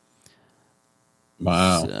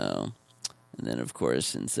 Wow. So, and then, of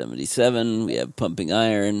course, in '77, we have Pumping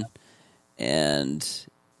Iron. And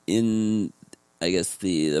in, I guess,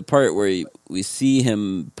 the part where we see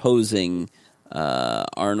him posing,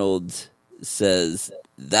 Arnold says,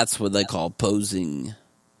 "That's what they call posing."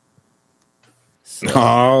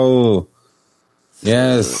 So,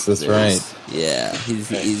 yes, that's right. Yeah, he's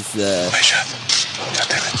that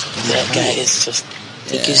guy is just,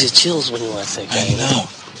 it gives you chills when you watch that guy. I know.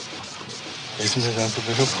 He's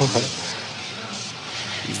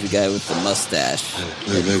the guy with the mustache.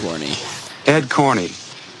 Ed Corney. Ed Corney,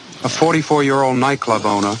 a 44-year-old nightclub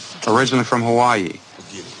owner, originally from Hawaii.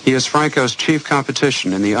 He is Franco's chief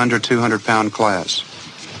competition in the under 200-pound class.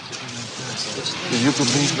 Do you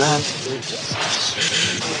believe that?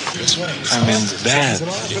 I mean,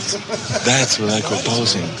 that's what I call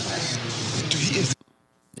posing.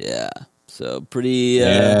 Yeah. So pretty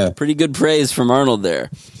good praise from Arnold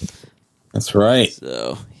there. That's right.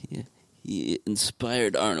 So he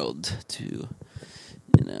inspired Arnold to,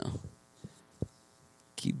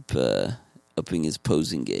 keep upping his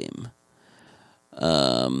posing game.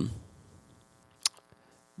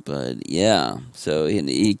 But yeah, so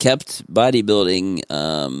he kept bodybuilding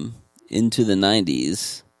into the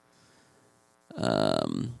 90s.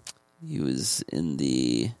 He was in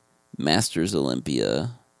the Masters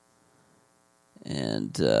Olympia,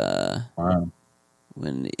 and Wow.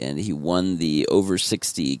 and he won the over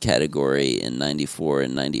 60 category in 94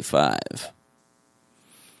 and 95.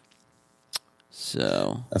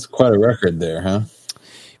 So That's quite a record there, huh?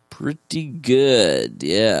 pretty good,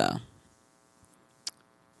 yeah.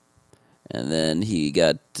 And then he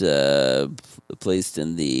got placed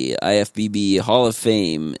in the IFBB Hall of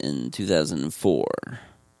Fame in 2004.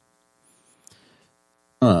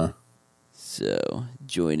 Huh. So,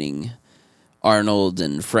 joining Arnold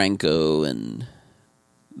and Franco and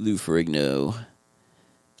Lou Ferrigno,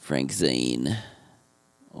 Frank Zane,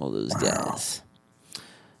 all those guys.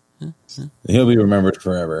 He'll be remembered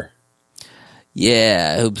forever.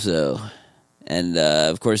 Yeah, I hope so. And,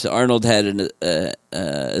 of course, Arnold had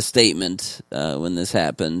a statement when this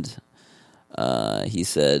happened. He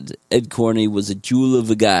said, Ed Corney was a jewel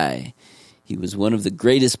of a guy. He was one of the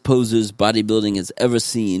greatest posers bodybuilding has ever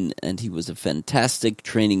seen, and he was a fantastic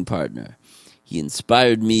training partner. He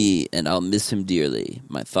inspired me, and I'll miss him dearly.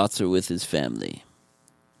 My thoughts are with his family.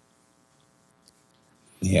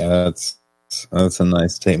 Yeah, that's a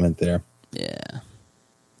nice statement there. Yeah.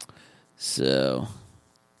 So,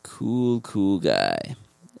 cool guy.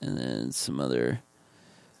 And then some other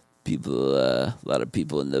people, a lot of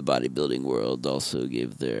people in the bodybuilding world also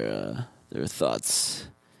gave their thoughts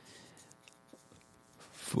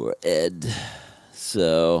for Ed.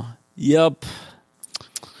 So, yep,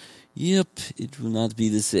 it will not be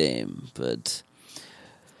the same, but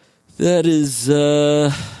that is,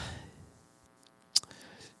 yep,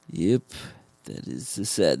 that is a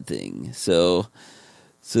sad thing. So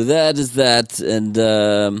that is that, and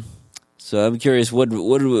so I'm curious, what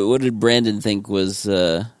did Brandon think was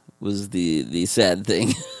the sad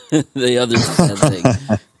thing, the other sad thing?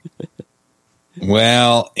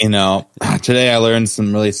 Well, today I learned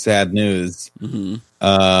some really sad news.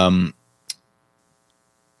 Mm-hmm.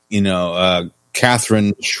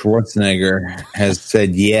 Katherine Schwarzenegger has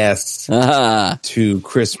said yes to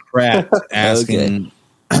Chris Pratt asking,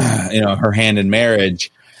 her hand in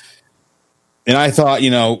marriage. And I thought,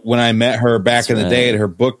 when I met her back in the day at her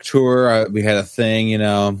book tour, we had a thing, I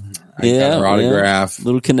got her autograph.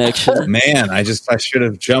 Little connection. Man, I should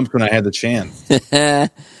have jumped when I had the chance.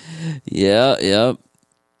 Yeah.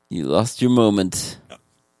 You lost your moment.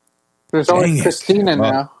 There's always Christina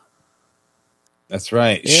now. That's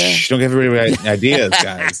right. Yeah. Shh, don't give everybody ideas,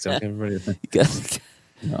 guys. Don't give everybody.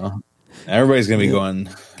 Everybody's going to be going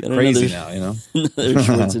crazy now, Another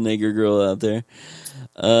Schwarzenegger girl out there.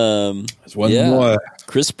 There's one more.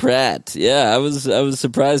 Chris Pratt. Yeah, I was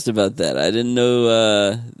surprised about that. I didn't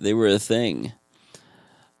know they were a thing.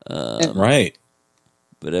 Right.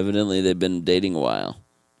 But evidently they've been dating a while.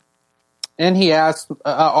 And he asked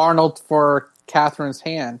Arnold for Catherine's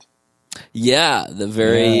hand. Yeah, the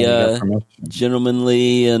very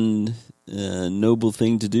gentlemanly and noble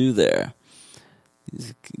thing to do there.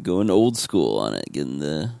 He's going old school on it, getting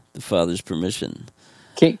the father's permission.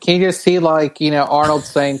 Can you just see, Arnold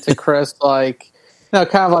saying to Chris, kind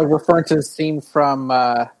of like referring to the scene from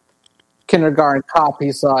Kindergarten Cop.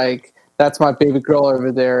 He's like, "That's my baby girl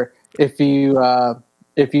over there. If you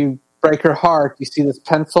break her heart, you see this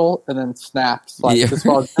pencil, and then snaps. This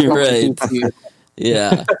you're right.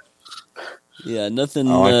 Yeah, yeah. Nothing.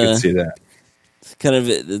 I can see that. It's kind of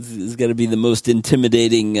it's got to be the most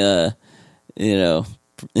intimidating,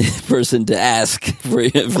 person to ask for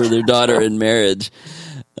their daughter in marriage.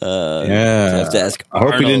 Yeah, to have to ask. I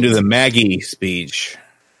hope he didn't do the Maggie speech.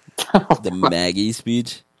 The Maggie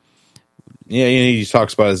speech. Yeah, he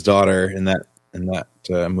talks about his daughter in that movie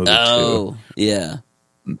too. Oh, yeah.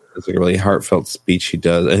 It's like a really heartfelt speech he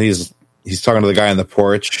does, and he's talking to the guy on the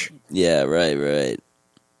porch. Yeah, right.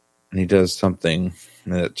 And he does something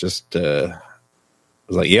that just was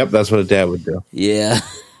like, "Yep, that's what a dad would do." Yeah.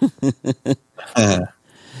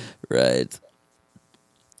 Right.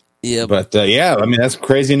 Yeah, but that's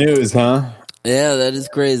crazy news, huh? Yeah, that is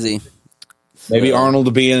crazy. Maybe Arnold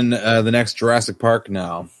will be in the next Jurassic Park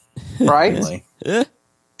now, right?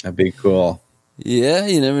 That'd be cool. Yeah,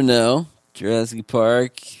 you never know. Jurassic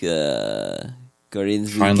Park,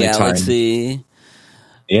 Guardians of the Galaxy. Time.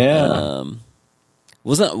 Yeah.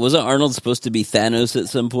 Wasn't Arnold supposed to be Thanos at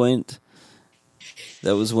some point?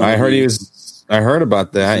 That was one. I heard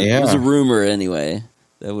about that. Yeah, it was a rumor anyway.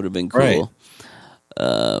 That would have been cool. Right.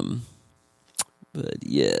 But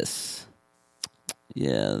yes,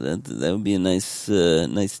 yeah, that would be a nice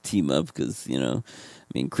team up because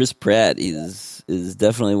Chris Pratt is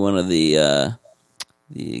definitely one of the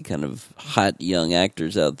kind of hot young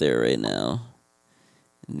actors out there right now.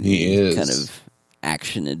 He is kind of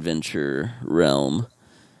action adventure realm.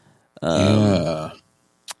 Yeah.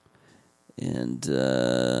 And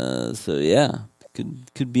so yeah,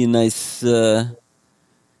 could be a nice thing.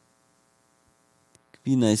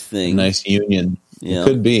 A nice union. Yeah. It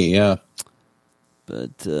could be, yeah.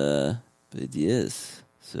 But yes.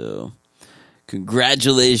 So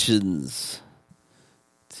congratulations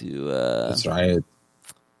to That's right.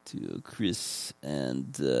 to Chris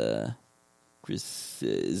and Chris.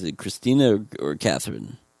 Is it Christina or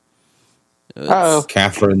Catherine? Oh,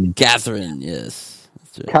 Catherine. Catherine, yes.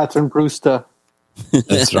 That's right. Catherine Brewster.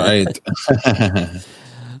 That's right.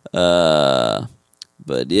 But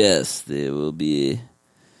yes, they will be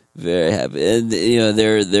very happy, and their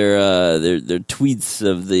tweets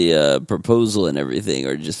of the proposal and everything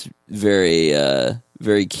are just very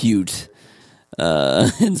very cute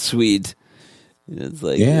and sweet. It's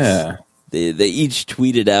like they each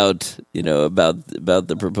tweeted out about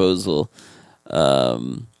the proposal,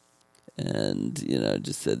 and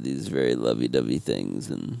just said these very lovey-dovey things,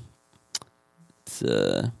 and it's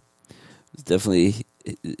definitely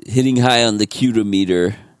hitting high on the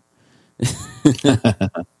cutometer.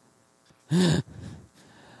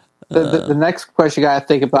 The next question you got to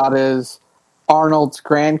think about is Arnold's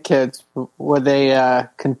grandkids. Would they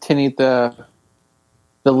continue the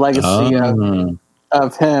legacy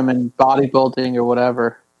of him in bodybuilding or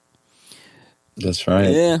whatever? That's right.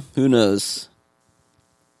 Yeah, who knows?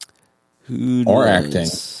 Or acting.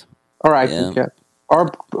 Or acting, yeah. Or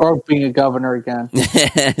being a governor again.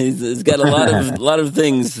 He's got a lot of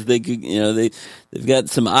things they could. They've got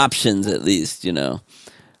some options at least.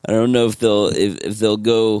 I don't know if they'll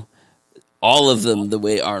go all of them the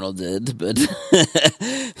way Arnold did, but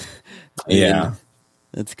yeah,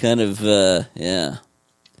 that's kind of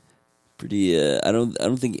pretty. I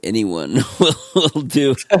don't think anyone will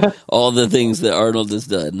do all the things that Arnold has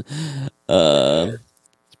done.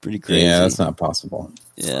 It's pretty crazy. Yeah, that's not possible.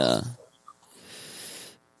 Yeah.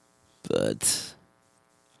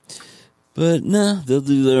 But no, they'll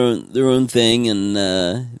do their own thing, and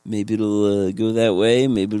maybe it'll go that way.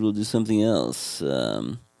 Maybe it'll do something else.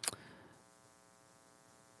 Or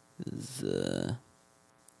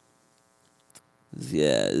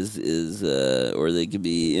they could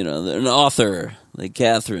be, an author like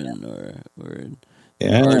Catherine, or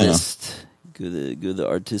an artist. Go the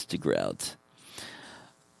artistic route.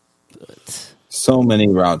 But so many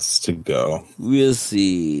routes to go. We'll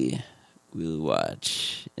see. We'll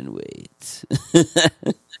watch and wait.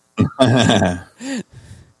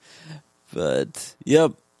 But,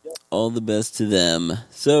 yep, all the best to them.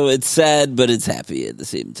 So it's sad, but it's happy at the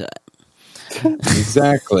same time.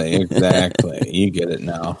 Exactly. You get it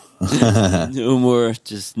now. No more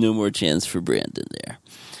chance for Brandon there.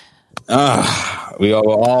 We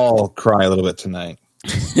all cry a little bit tonight.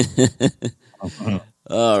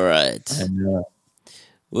 All right.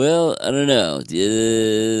 Well, I don't know.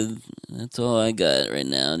 That's all I got right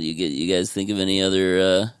now. Do you guys think of any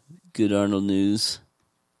other good Arnold news?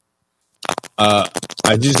 I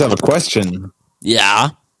just have a question. Yeah.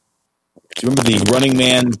 Do you remember the Running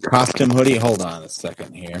Man costume hoodie? Hold on a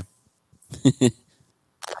second here.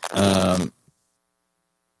 Are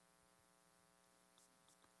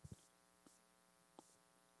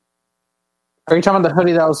you talking about the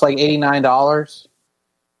hoodie that was like $89?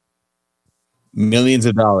 Millions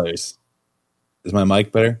of dollars. Is my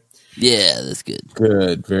mic better? Yeah, that's good.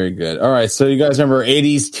 Good, very good. All right, so you guys remember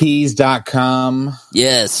 80stees.com?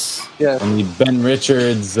 Yes. Yeah. And the Ben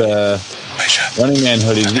Richards Running Man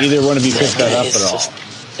hoodie. Did either one of you pick that up at all?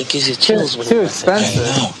 It gives you chills. Too expensive.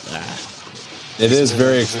 It is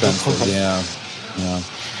very expensive, yeah.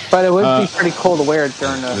 But it would be pretty cool to wear it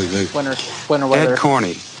during the winter weather. Ed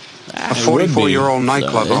Corney, a 44-year-old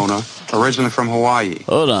nightclub owner, originally from Hawaii.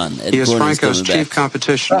 Hold on. He is Franco's chief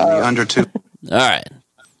competition in the under 2. All right.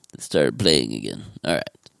 It started playing again. All right.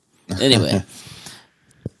 Anyway.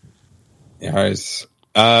 So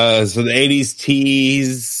the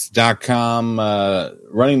 80stees.com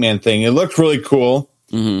Running Man thing, it looked really cool.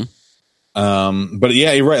 Mm-hmm. But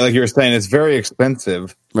yeah, you're right. Like you were saying, it's very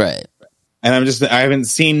expensive. Right. And I haven't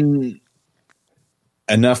seen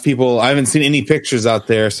enough people. I haven't seen any pictures out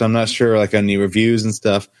there, so I'm not sure, like, any reviews and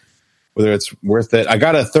stuff, whether it's worth it. I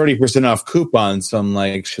got a 30% off coupon, so I'm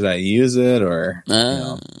like, should I use it or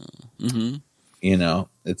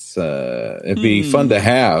it's it'd be fun to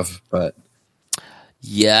have, but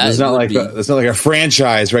yeah, it's not like a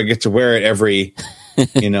franchise where I get to wear it every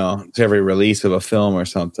to every release of a film or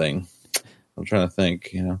something. I'm trying to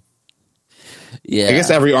think, Yeah, I guess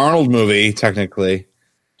every Arnold movie technically.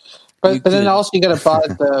 But then also you got to buy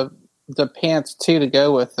the pants too to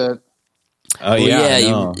go with it. Oh yeah, I yeah,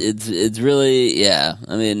 know. it's really I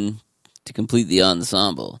mean, to complete the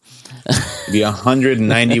ensemble, It'd be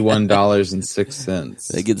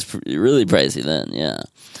 $191.06. it gets really pricey then. Yeah,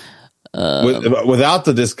 Without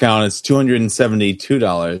the discount, it's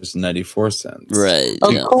 $272.94. right.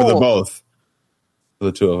 Oh, Yeah. cool. For the both, for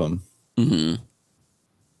the two of them. Mm-hmm.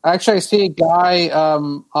 Actually, I see a guy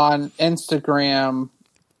on Instagram.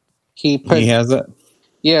 He Has it.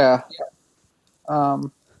 yeah. Let's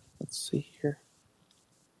see here.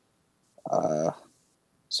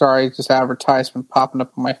 Sorry, just advertisement popping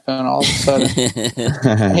up on my phone all of a sudden.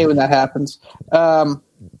 I hate when that happens. No,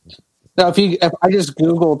 if I just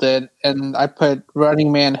Googled it and I put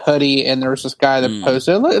Running Man hoodie and there's this guy that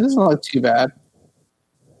posted it doesn't look too bad.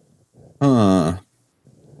 I'm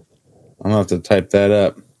gonna have to type that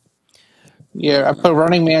up. Yeah, I put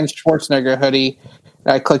Running Man Schwarzenegger hoodie.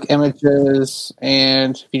 I click images,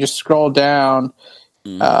 and if you just scroll down,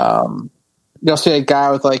 you'll see a guy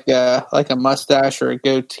with like a mustache or a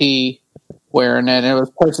goatee wearing it. And it was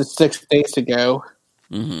posted 6 days ago.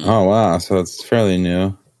 Mm-hmm. Oh wow, so it's fairly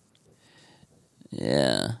new.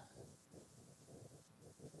 Yeah.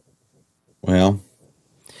 Well,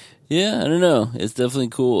 Yeah, I don't know. It's definitely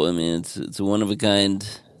cool. I mean, it's a one of a kind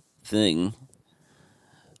thing.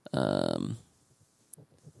 I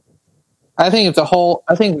think if the whole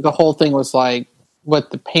thing was like with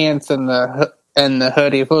the pants and the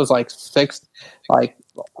hoodie, if it was like $40 to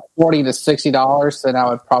 $60, then I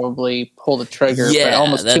would probably pull the trigger. Yeah, but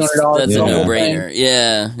almost $200. That's the a whole no-brainer. thing.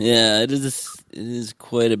 Yeah, it is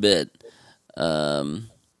quite a bit.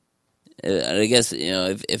 I guess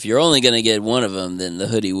if you're only going to get one of them, then the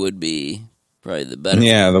hoodie would be probably the better.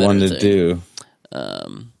 yeah, the better one to thing. do.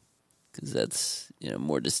 Because that's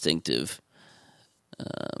more distinctive.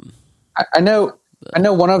 I know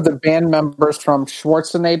one of the band members from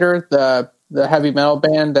Schwarzenegger, the heavy metal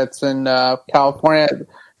band that's in California. I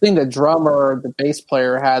think the drummer or the bass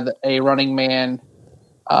player had a Running Man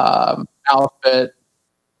outfit.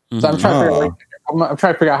 So I'm trying to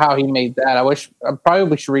figure out how he made that. I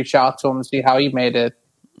probably should reach out to him and see how he made it.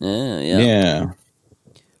 Yeah.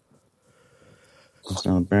 That's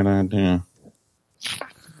not a bad idea.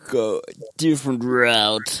 Go a different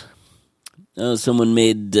route. Oh, someone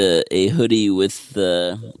made a hoodie with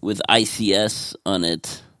ICS on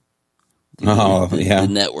it. The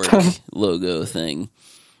network logo thing.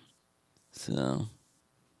 So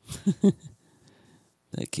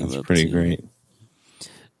that came That's up pretty too. great.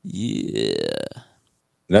 Yeah.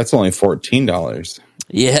 That's only $14.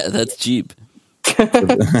 Yeah, that's cheap.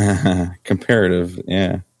 Comparative,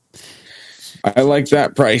 yeah. I like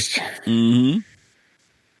that price. Mm-hmm.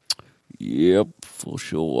 Yep, for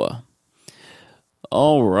sure.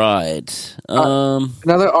 All right.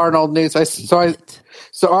 Another Arnold news.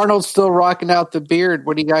 So Arnold's still rocking out the beard.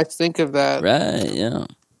 What do you guys think of that? Right, yeah.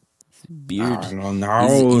 Beard. I don't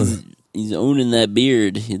know. He's owning that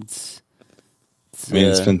beard. It's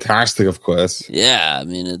fantastic, of course. Yeah, I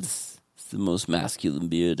mean, it's the most masculine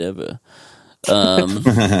beard ever.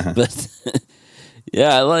 But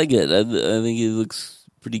yeah, I like it. I think it looks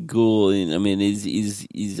pretty cool. I mean,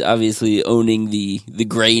 he's obviously owning the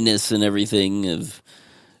grayness and everything of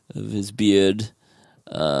his beard.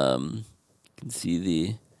 You can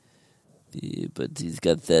see but he's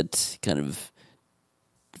got that kind of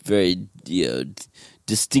very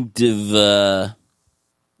distinctive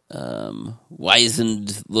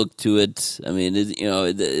wizened look to it. I mean,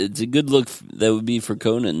 it's a good look that would be for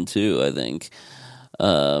Conan too, I think.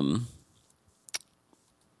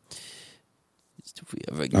 If we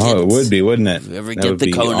ever get it would be, wouldn't it? If we ever That get would the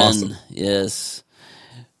be Conan, awesome. yes.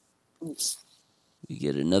 We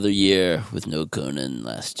get another year with no Conan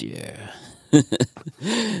last year.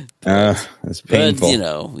 It's painful.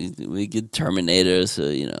 But, we get Terminator,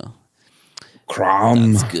 so,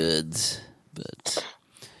 Crom. that's good. But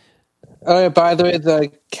Oh, yeah, by the way,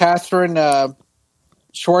 the Catherine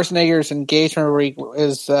Schwarzenegger's engagement ring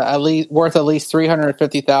is worth at least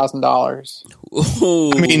 $350,000.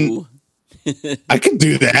 ooh, I mean, I could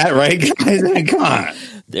do that, right, guys? Come on.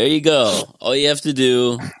 there you go. All you have to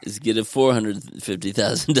do is get a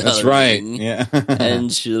 $450,000. That's right. ring, Yeah.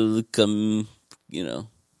 and she'll come,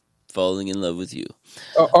 falling in love with you.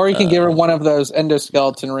 Or you can give her one of those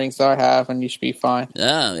endoskeleton rings that I have, and you should be fine.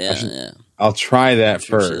 Ah, yeah. I'll try that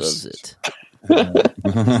Sure, she first. loves it.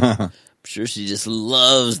 I'm sure she just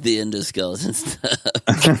loves the endoskeleton stuff.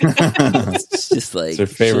 It's just like It's her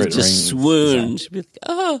favorite she'll just ring. swoon. She'll be like,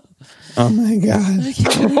 "Oh, Oh my god. I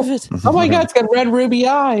can't believe it!" Oh my God, it's got red ruby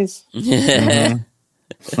eyes. Yeah.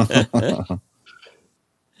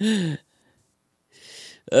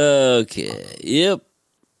 Okay. Yep.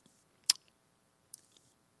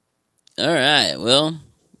 All right. Well,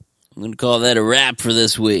 I'm going to call that a wrap for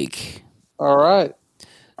this week. All right.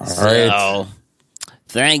 So,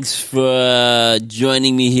 thanks for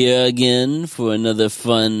joining me here again for another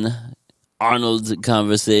fun Arnold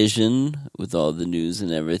conversation with all the news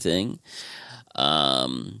and everything.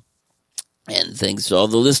 And thanks to all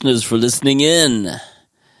the listeners for listening in.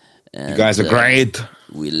 And, you guys are great.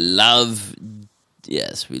 We love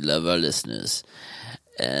our listeners.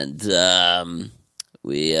 And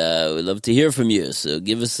we love to hear from you. So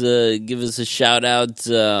give us a shout out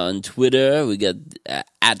on Twitter. We got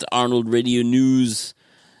at Arnold Radio News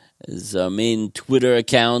is our main Twitter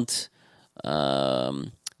account.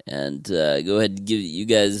 And go ahead and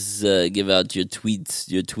give out your tweets,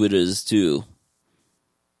 your Twitters too.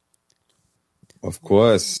 Of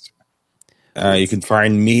course. You can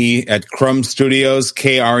find me at Crumb Studios,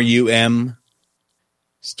 KRUM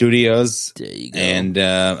Studios. There you go. And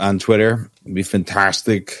on Twitter. It'd be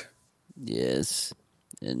fantastic. Yes.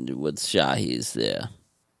 And what's Shahi's there?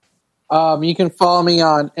 You can follow me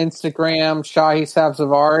on Instagram, Shahi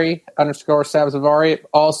Sabzavari, _Sabzavari.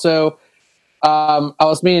 Also, I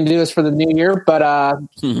was meaning to do this for the new year, but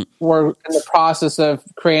we're in the process of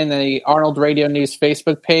creating the Arnold Radio News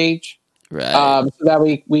Facebook page. Right. So that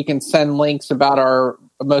we can send links about our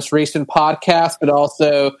most recent podcast, but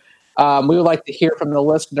also we would like to hear from the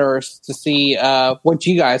listeners to see what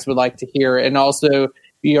you guys would like to hear. And also, if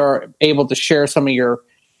you're able to share some of your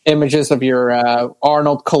images of your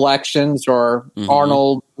Arnold collections or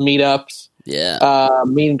Arnold meetups. Yeah.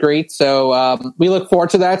 Meet and greet. So we look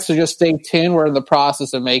forward to that. So just stay tuned. We're in the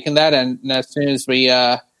process of making that. And as soon as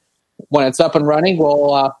when it's up and running,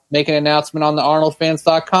 we'll make an announcement on the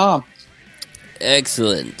ArnoldFans.com.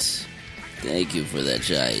 Excellent. Thank you for that,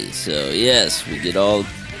 Shai. So, yes, we get all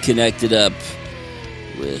connected up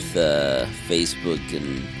with Facebook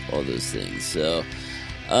and all those things. So,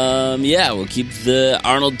 we'll keep the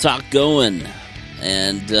Arnold talk going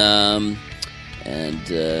and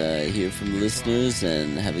hear from listeners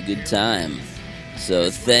and have a good time. So,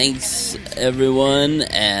 thanks, everyone,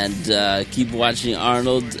 and keep watching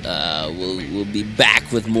Arnold. We'll be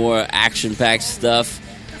back with more action-packed stuff.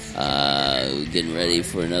 Getting ready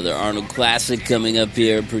for another Arnold Classic coming up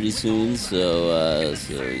here pretty soon, so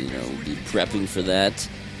we'll be prepping for that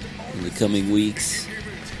in the coming weeks.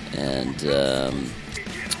 And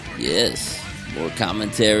yes, more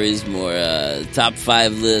commentaries, more top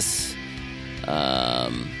 5 lists,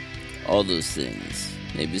 all those things.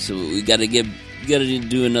 Maybe so we got to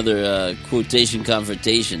do another quotation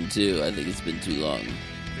confrontation too. I think it's been too long.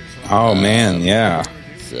 Oh man, yeah.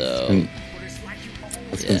 So.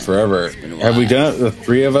 It's been forever. Have we done it, the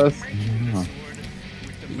 3 of us? I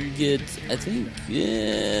think,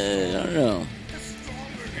 I don't know.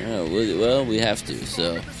 Well, we have to,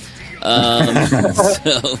 so.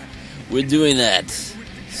 So, we're doing that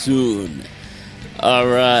soon. All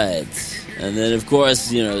right. And then, of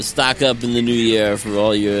course, stock up in the new year for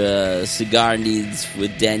all your cigar needs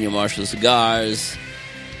with Daniel Marshall Cigars.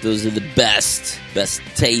 Those are the best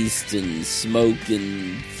taste and smoke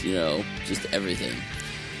and, just everything.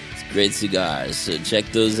 Great cigars, so check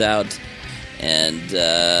those out, and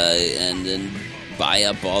then buy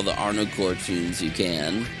up all the Arnold Core tunes you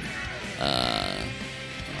can on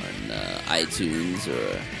iTunes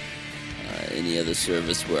or any other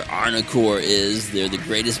service where Arnold Core is. They're the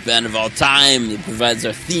greatest band of all time. It provides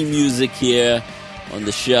our theme music here on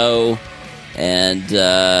the show, and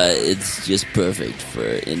it's just perfect for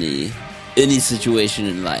any situation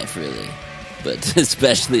in life, really. But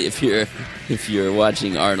especially if you're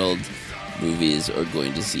watching Arnold movies or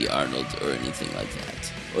going to see Arnold or anything like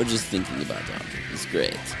that, or just thinking about Arnold, it's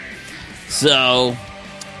great. So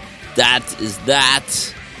that is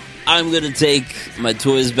that. I'm gonna take my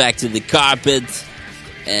toys back to the carpet,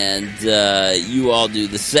 and you all do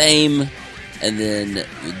the same, and then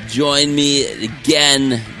join me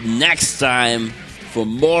again next time for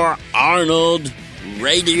more Arnold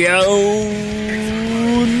Radio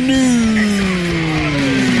News.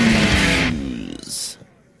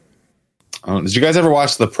 Did you guys ever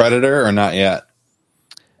watch The Predator or not yet?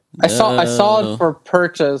 I saw it for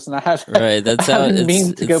purchase, and I haven't. Right, that's how I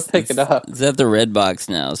mean to go pick it up. It's at the Red Box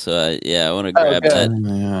now, so I want to grab that.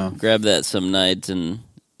 Yeah. Grab that some night and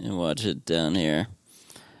watch it down here.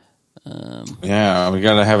 We got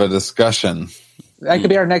to have a discussion. That could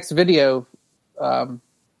be our next video.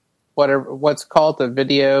 What's called the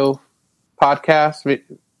video podcast,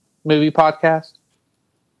 movie podcast.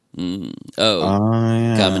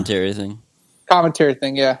 Commentary thing. Commentary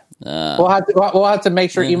thing, yeah. We'll have to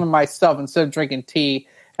make sure even myself, instead of drinking tea,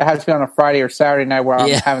 it has to be on a Friday or Saturday night where I'm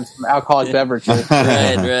having some alcoholic beverages.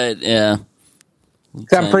 Right, yeah.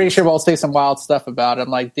 I'm pretty sure we'll say some wild stuff about it. I'm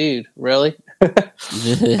like, dude, really?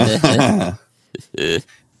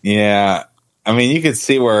 Yeah. I mean, you could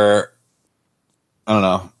see where, I don't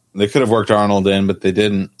know, they could have worked Arnold in, but they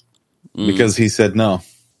didn't because he said no.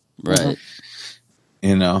 Right.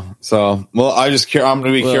 You know, so, well, I'm going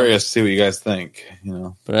to be curious to see what you guys think, you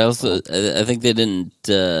know. But I think they didn't,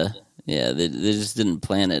 they just didn't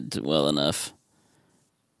plan it well enough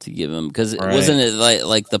to give him, because wasn't it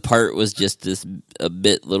like the part was just a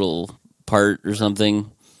bit little part or something,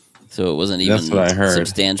 so it wasn't even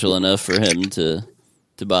substantial enough for him to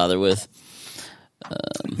bother with.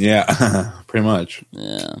 Yeah, pretty much.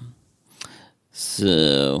 Yeah.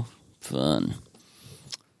 So fun.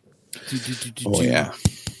 Oh yeah.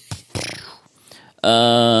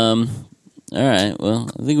 All right. Well,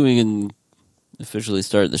 I think we can officially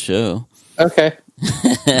start the show. Okay.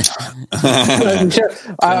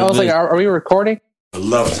 I was like, are we recording? I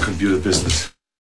love computer business.